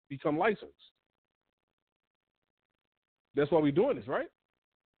to become licensed. That's why we're doing this, right?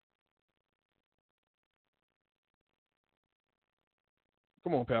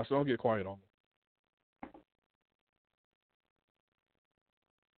 Come on, Pastor, don't get quiet on me.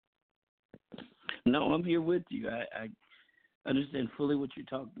 No, I'm here with you. I understand fully what you're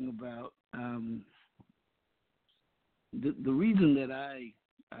talking about. The reason that I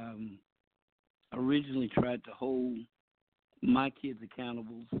originally tried to hold my kids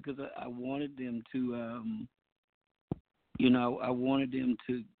accountable is because I wanted them to,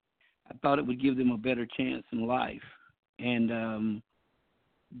 I thought it would give them a better chance in life. And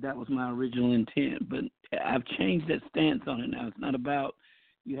that was my original intent. But I've changed that stance on it now. It's not about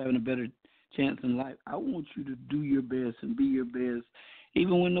you having a better chance in life. I want you to do your best and be your best,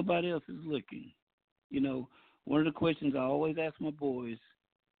 even when nobody else is looking. One of the questions I always ask my boys,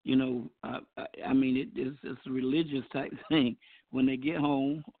 it's a religious type thing. When they get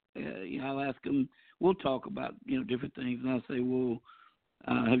home, I'll ask them, we'll talk about, different things, and I'll say, well,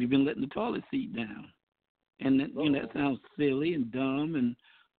 have you been letting the toilet seat down? And that sounds silly and dumb and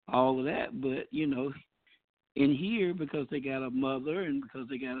all of that, but, in here, because they got a mother and because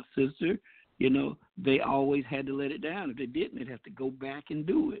they got a sister, they always had to let it down. If they didn't, they'd have to go back and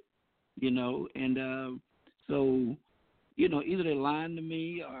do it, and so, either they're lying to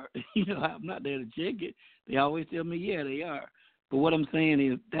me or, I'm not there to check it. They always tell me, yeah, they are. But what I'm saying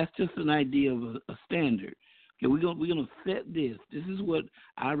is that's just an idea of a standard. Okay, we're gonna set this. This is what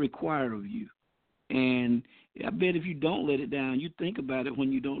I require of you. And I bet if you don't let it down, you think about it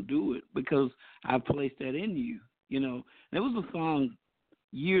when you don't do it because I've placed that in you. There was a song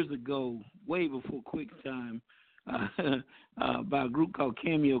years ago, way before Quick's time, by a group called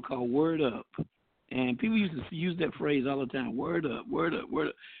Cameo called Word Up. And people used to use that phrase all the time, word up, word up, word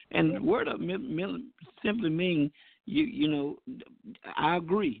up. And word up simply means, I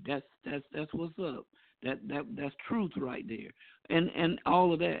agree. That's what's up. That's truth right there. And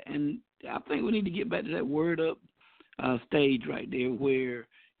all of that. And I think we need to get back to that word up stage right there where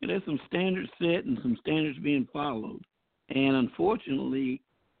there's some standards set and some standards being followed. And unfortunately,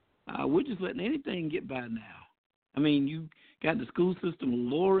 we're just letting anything get by now. I mean, you got the school system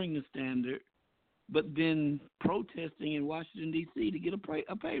lowering the standard, but then protesting in Washington, D.C. to get a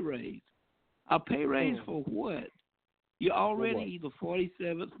pay raise. A pay raise for what? You're already either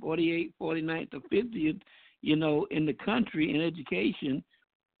 47th, 48th, 49th, or 50th, in the country in education,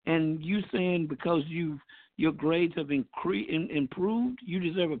 and you saying because your grades have improved, you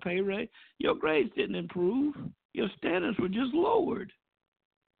deserve a pay raise? Your grades didn't improve. Your standards were just lowered.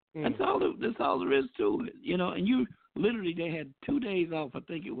 That's all there is to it. And you literally, they had 2 days off, I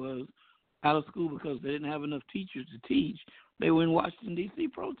think it was, out of school because they didn't have enough teachers to teach. They were in Washington, D.C.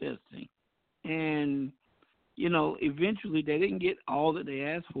 protesting. And, eventually they didn't get all that they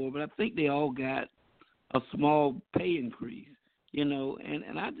asked for, but I think they all got a small pay increase,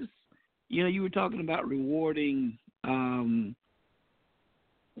 and I just, you were talking about rewarding, I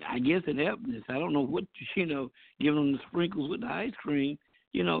guess, ineptness. I don't know what, giving them the sprinkles with the ice cream.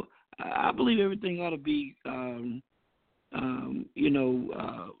 I believe everything ought to be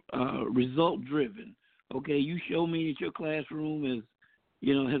result driven. Okay, you show me that your classroom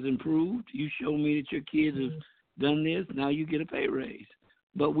has improved. You show me that your kids have done this. Now you get a pay raise.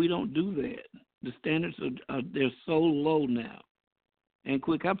 But we don't do that. The standards they're so low now. And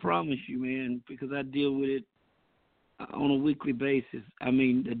Quick, I promise you, man, because I deal with it on a weekly basis. I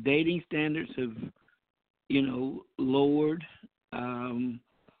mean, the dating standards have, lowered.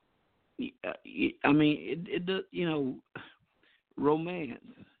 Romance.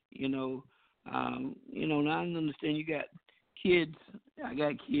 Now I understand you got kids. I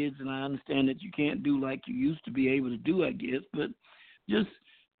got kids, and I understand that you can't do like you used to be able to do, I guess. But just,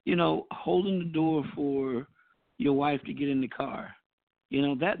 holding the door for your wife to get in the car,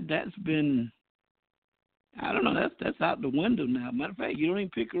 that's been, I don't know, that's out the window now. Matter of fact, you don't even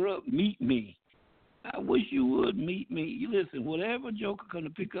pick her up. Meet me. I wish you would meet me. You listen, whatever joker come to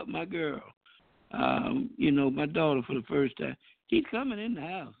pick up my girl, my daughter for the first time, he's coming in the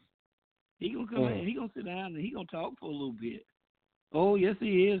house. He gonna come in, he gonna sit down, and he gonna talk for a little bit. Oh, yes,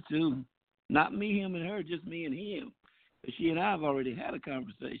 he is too. Not me, him, and her, just me and him. But she and I have already had a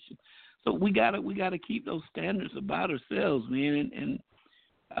conversation. So we gotta keep those standards about ourselves, man, and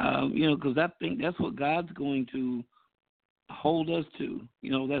because I think that's what God's going to hold us to.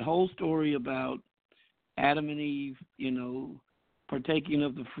 That whole story about Adam and Eve, partaking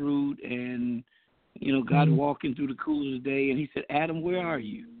of the fruit, and God walking through the cool of the day, and He said, "Adam, where are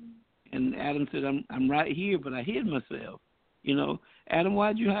you?" And Adam said, I'm right here, but I hid myself. Adam,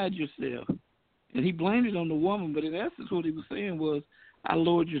 why'd you hide yourself? And he blamed it on the woman, but in essence what he was saying was, I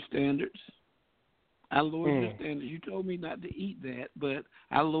lowered your standards. I lowered your standards. You told me not to eat that, but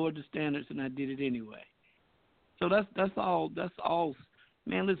I lowered the standards and I did it anyway. So that's all.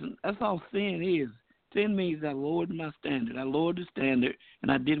 Man, listen, that's all sin is. Sin means I lowered my standard. I lowered the standard,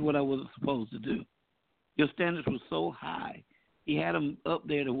 and I did what I wasn't supposed to do. Your standards were so high. He had them up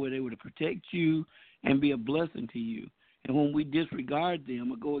there to where they were to protect you and be a blessing to you. And when we disregard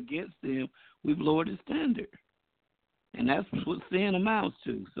them or go against them, we've lowered the standard. And that's what sin amounts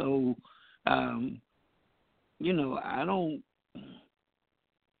to. So, I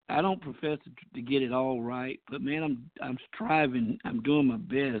don't profess to get it all right, but man, I'm striving. I'm doing my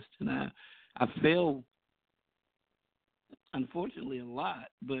best, and I fail, unfortunately, a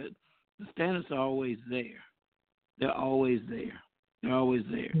lot. But the standards are always there. They're always there. They're always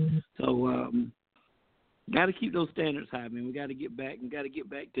there. Mm-hmm. So, got to keep those standards high, man. We got to get back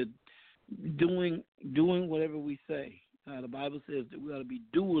to doing whatever we say. The Bible says that we ought to be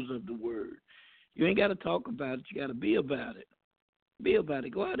doers of the word. You ain't got to talk about it. You got to be about it. Be about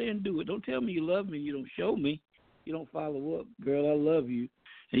it. Go out there and do it. Don't tell me you love me. You don't show me. You don't follow up. Girl, I love you.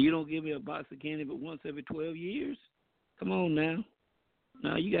 And you don't give me a box of candy but once every 12 years? Come on now.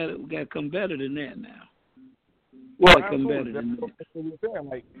 No, we got to come better than that now. Well, come better than that. That's what you're saying.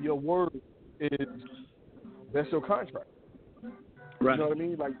 Like, your word that's your contract. Right. You know what I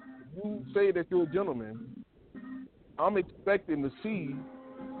mean? Like, you say that you're a gentleman, I'm expecting to see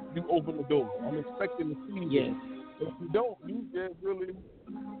you open the door. I'm expecting to see you. If you don't, you just really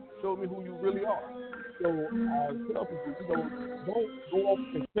show me who you really are. So I tell people, don't go off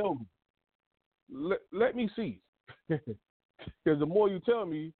and tell me. Let me see. Because the more you tell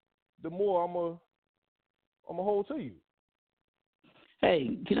me, the more I'm a hold to you.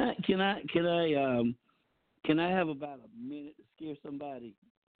 Hey, can I have about a minute to scare somebody?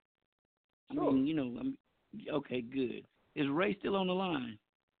 Sure. I mean, okay, good. Is Ray still on the line?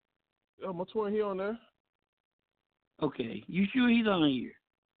 Yeah, my twin here on there. Okay, you sure he's on here?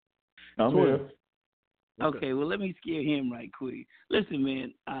 I'm here. Okay, well, let me scare him right quick. Listen,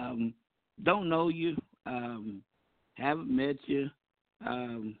 man, don't know you, haven't met you.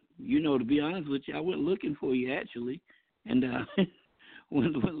 To be honest with you, I went looking for you, actually, and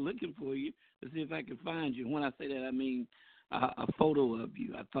went looking for you to see if I could find you. And when I say that, I mean a photo of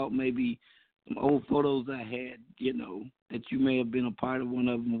you. I thought maybe some old photos I had, that you may have been a part of one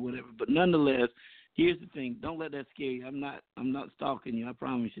of them or whatever. But nonetheless, here's the thing. Don't let that scare you. I'm not stalking you. I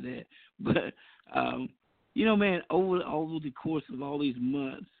promise you that. But, man, over the course of all these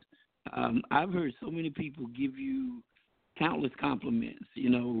months, I've heard so many people give you countless compliments.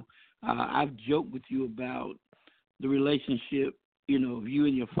 I've joked with you about the relationship, of you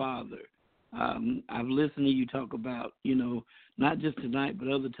and your father. I've listened to you talk about, not just tonight, but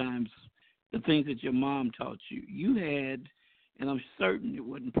other times, the things that your mom taught you. You had, and I'm certain it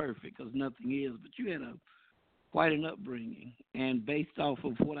wasn't perfect because nothing is, but you had quite an upbringing. And based off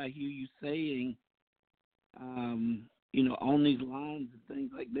of what I hear you saying, on these lines and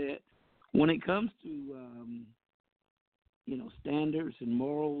things like that, when it comes to, standards and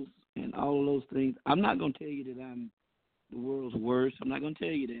morals and all of those things, I'm not going to tell you that I'm the world's worst. I'm not going to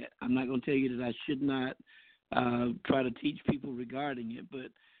tell you that. I'm not going to tell you that I should not try to teach people regarding it.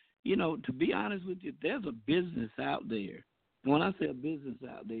 But, you know, to be honest with you, there's a business out there. And when I say a business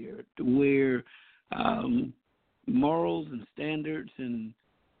out there, to where morals and standards and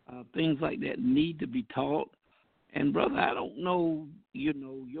things like that need to be taught. And brother, I don't know, you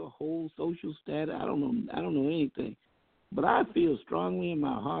know, your whole social status. I don't know anything. But I feel strongly in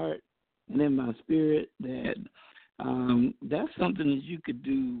my heart and in my spirit that that's something that you could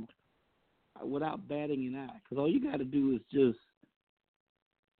do without batting an eye. Because all you got to do is just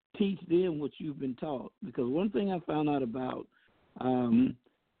teach them what you've been taught. Because one thing I found out about being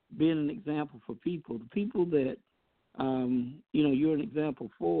an example for people, the people that, you know, you're an example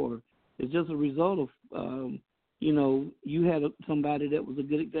for, is just a result of, you know, you had somebody that was a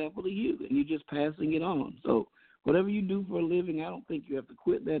good example to you, and you're just passing it on. So whatever you do for a living, I don't think you have to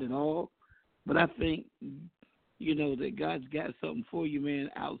quit that at all. But I think, you know, that God's got something for you, man,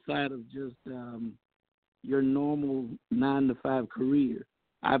 outside of just your normal 9-to-5 career.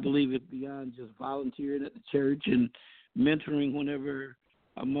 I believe it's beyond just volunteering at the church and mentoring whenever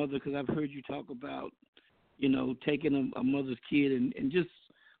a mother, because I've heard you talk about, you know, taking a mother's kid and just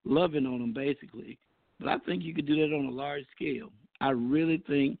loving on them, basically. But I think you could do that on a large scale. I really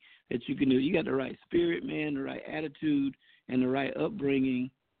think that you can do it. You got the right spirit, man, the right attitude, and the right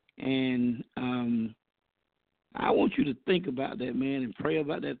upbringing. And I want you to think about that, man, and pray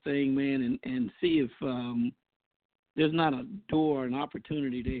about that thing, man, and see if there's not a door or an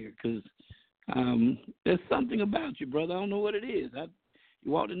opportunity there, because there's something about you, brother. I don't know what it is.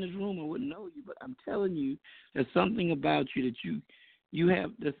 You walked in this room, I wouldn't know you, but I'm telling you, there's something about you that you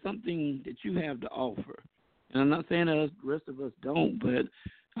have. There's something that you have to offer. And I'm not saying that the rest of us don't, but,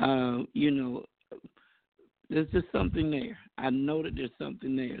 you know, there's just something there. I know that there's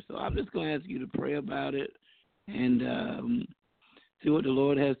something there. So I'm just going to ask you to pray about it and see what the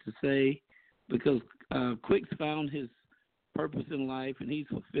Lord has to say, because Quick's found his purpose in life, and he's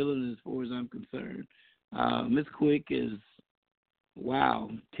fulfilling it as far as I'm concerned. Miss Quick is, wow,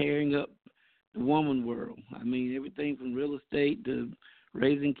 tearing up the woman world. I mean, everything from real estate to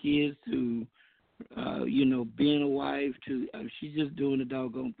raising kids to, you know, being a wife to she's just doing the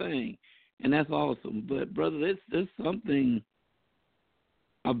doggone thing. And that's awesome. But, brother, there's something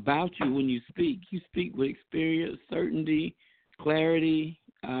about you when you speak. You speak with experience, certainty, clarity,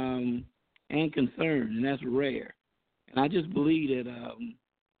 and concern, and that's rare. And I just believe that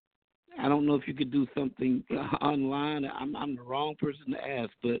I don't know if you could do something online. I'm the wrong person to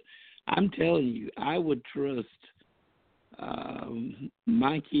ask, but I'm telling you, I would trust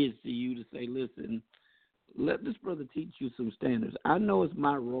my kids to you to say, listen, let this brother teach you some standards. I know it's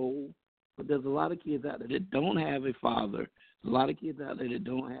my role, but there's a lot of kids out there that don't have a father. There's a lot of kids out there that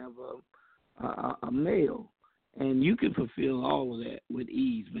don't have a male. And you can fulfill all of that with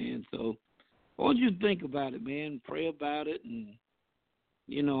ease, man. So I want you to think about it, man. Pray about it and,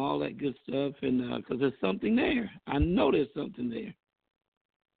 you know, all that good stuff. And because there's something there. I know there's something there.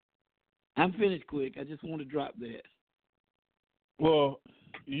 I'm finished, Quick. I just want to drop that. Well,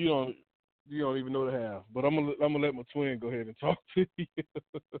 you don't even know the half, but I'm gonna let my twin go ahead and talk to you.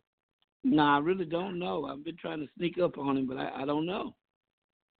 Nah, I really don't know. I've been trying to sneak up on him, but I don't know.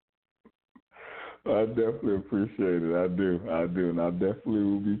 I definitely appreciate it. I do, and I definitely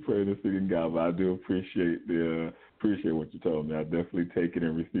will be praying and seeking God. But I do appreciate what you told me. I definitely take it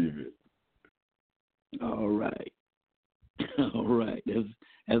and receive it. All right. All right.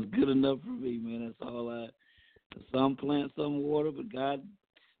 That's good enough for me, man. That's all some plant, some water, but God,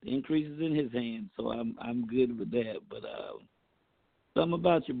 the increase is in his hands, so I'm good with that. But something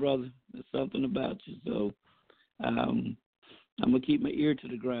about you, brother. There's something about you. So I'm going to keep my ear to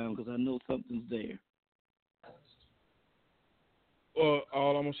the ground because I know something's there. Well,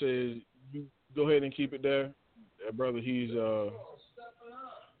 all I'm going to say is you go ahead and keep it there. That brother, he's not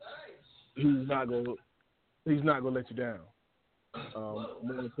going to let you down.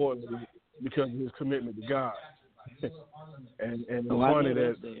 More importantly, because of his commitment to God. and it's funny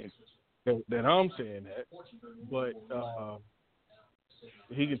that I'm saying that, but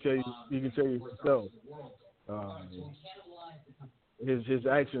he can tell you himself. His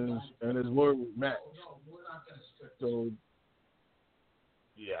actions and his word match. So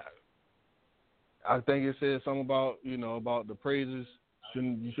yeah, I think it says something about about the praises.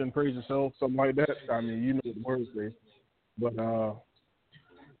 You shouldn't praise yourself, something like that. I mean, you know what the words say, but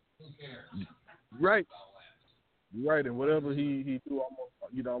right. You're right, and whatever he do, I'm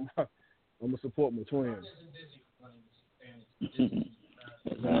gonna support my twin.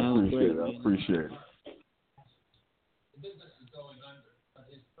 I appreciate it.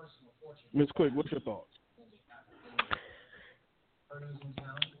 Miss Quick, what's your thoughts?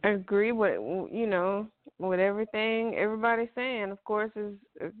 agree with with everything everybody's saying. Of course, it's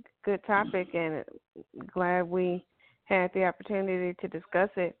a good topic, and glad we had the opportunity to discuss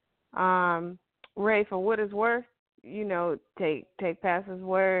it. Ray, for what it's worth, take Pastor's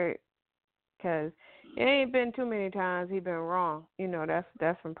word, because it ain't been too many times he been wrong.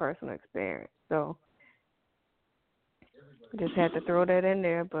 That's from personal experience. So just had to throw that in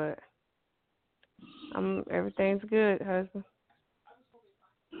there, but everything's good, husband.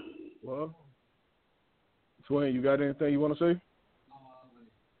 Well, Twin, you got anything you want to say?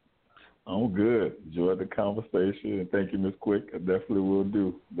 I'm good. Enjoyed the conversation, and thank you, Ms. Quick. I definitely will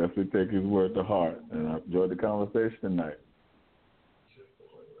do. Definitely take his word to heart, and I enjoyed the conversation tonight.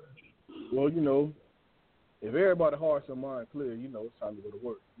 Well, if everybody's hearts and mind clear, it's time to go to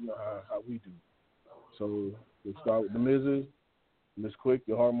work. You know how we do. So we'll start with the Mrs. Ms. Quick,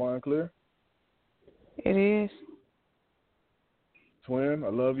 your heart, mind clear? It is. Twin, I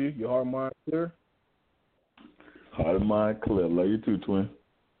love you. Your heart, mind clear? Heart and mind clear. Love you too, Twin.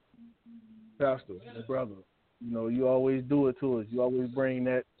 Pastor, my brother, you always do it to us. You always bring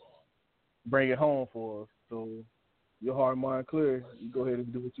it home for us. So your heart and mind clear. You go ahead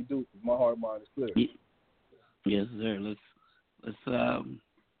and do what you do. My heart and mind is clear. Yes, sir. Let's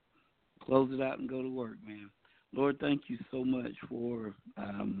close it out and go to work, man. Lord, thank you so much for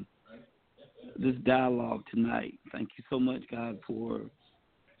this dialogue tonight. Thank you so much, God, for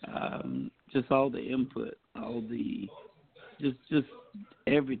just all the input, all the just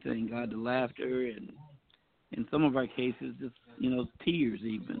everything, God, the laughter, and in some of our cases, just, tears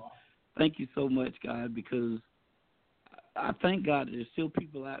even. Thank you so much, God, because I thank God that there's still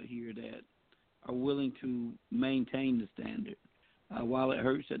people out here that are willing to maintain the standard. While it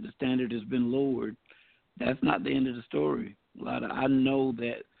hurts that the standard has been lowered, that's not the end of the story. I know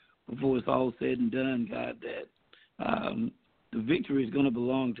that before it's all said and done, God, that the victory is going to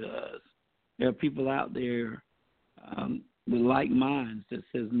belong to us. There are people out there with like minds that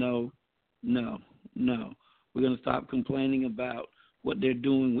says, no. We're going to stop complaining about what they're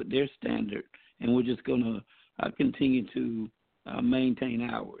doing with their standard, and we're just going to continue to maintain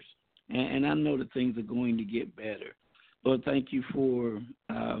ours. And I know that things are going to get better. Lord, thank you for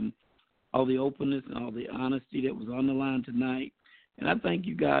all the openness and all the honesty that was on the line tonight. And I thank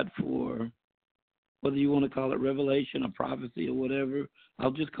you, God, for whether you want to call it revelation or prophecy or whatever,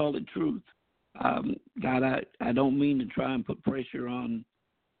 I'll just call it truth. God, I don't mean to try and put pressure on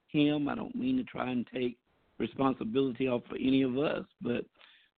him. I don't mean to try and take responsibility off for any of us, but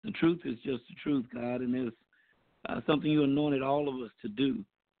the truth is just the truth, God, and it's something you anointed all of us to do.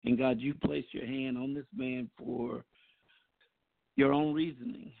 And, God, you placed your hand on this man for your own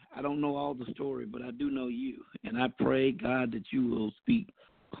reasoning. I don't know all the story, but I do know you. And I pray, God, that you will speak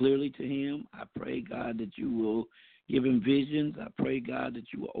clearly to him. I pray, God, that you will give him visions. I pray, God,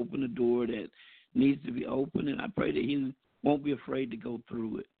 that you will open a door that needs to be opened. And I pray that he won't be afraid to go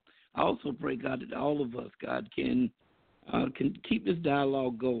through it. I also pray, God, that all of us, God, can keep this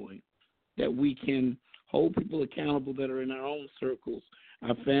dialogue going, that we can hold people accountable that are in our own circles,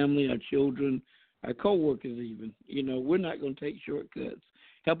 our family, our children, our co-workers even. We're not going to take shortcuts.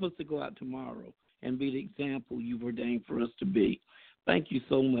 Help us to go out tomorrow and be the example you've ordained for us to be. Thank you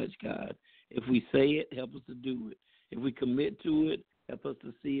so much, God. If we say it, help us to do it. If we commit to it, help us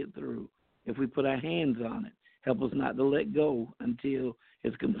to see it through. If we put our hands on it, help us not to let go until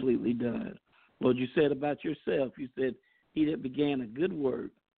it's completely done. Lord, you said about yourself, you said, he that began a good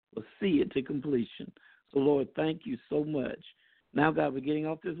work will see it to completion. So, Lord, thank you so much. Now, God, we're getting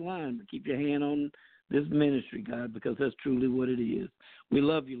off this line, but keep your hand on this ministry, God, because that's truly what it is. We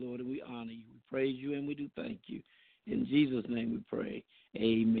love you, Lord, and we honor you. We praise you, and we do thank you. In Jesus' name we pray.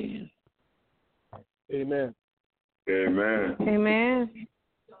 Amen. Amen. Amen. Amen.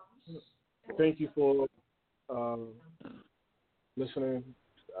 Thank you for listening.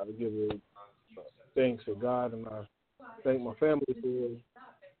 I give thanks to God, and I thank my family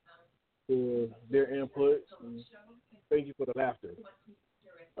for their input. And thank you for the laughter.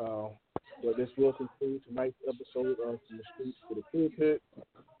 But this will conclude tonight's episode of From the Streets to the Pulpit.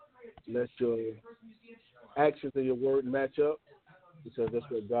 Let your actions and your word match up, because that's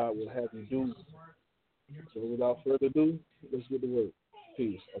what God will have you do. So without further ado, let's get to work.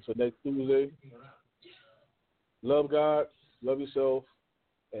 Peace. Until next Tuesday, love God, love yourself,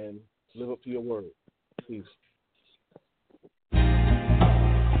 and live up to your word. Peace.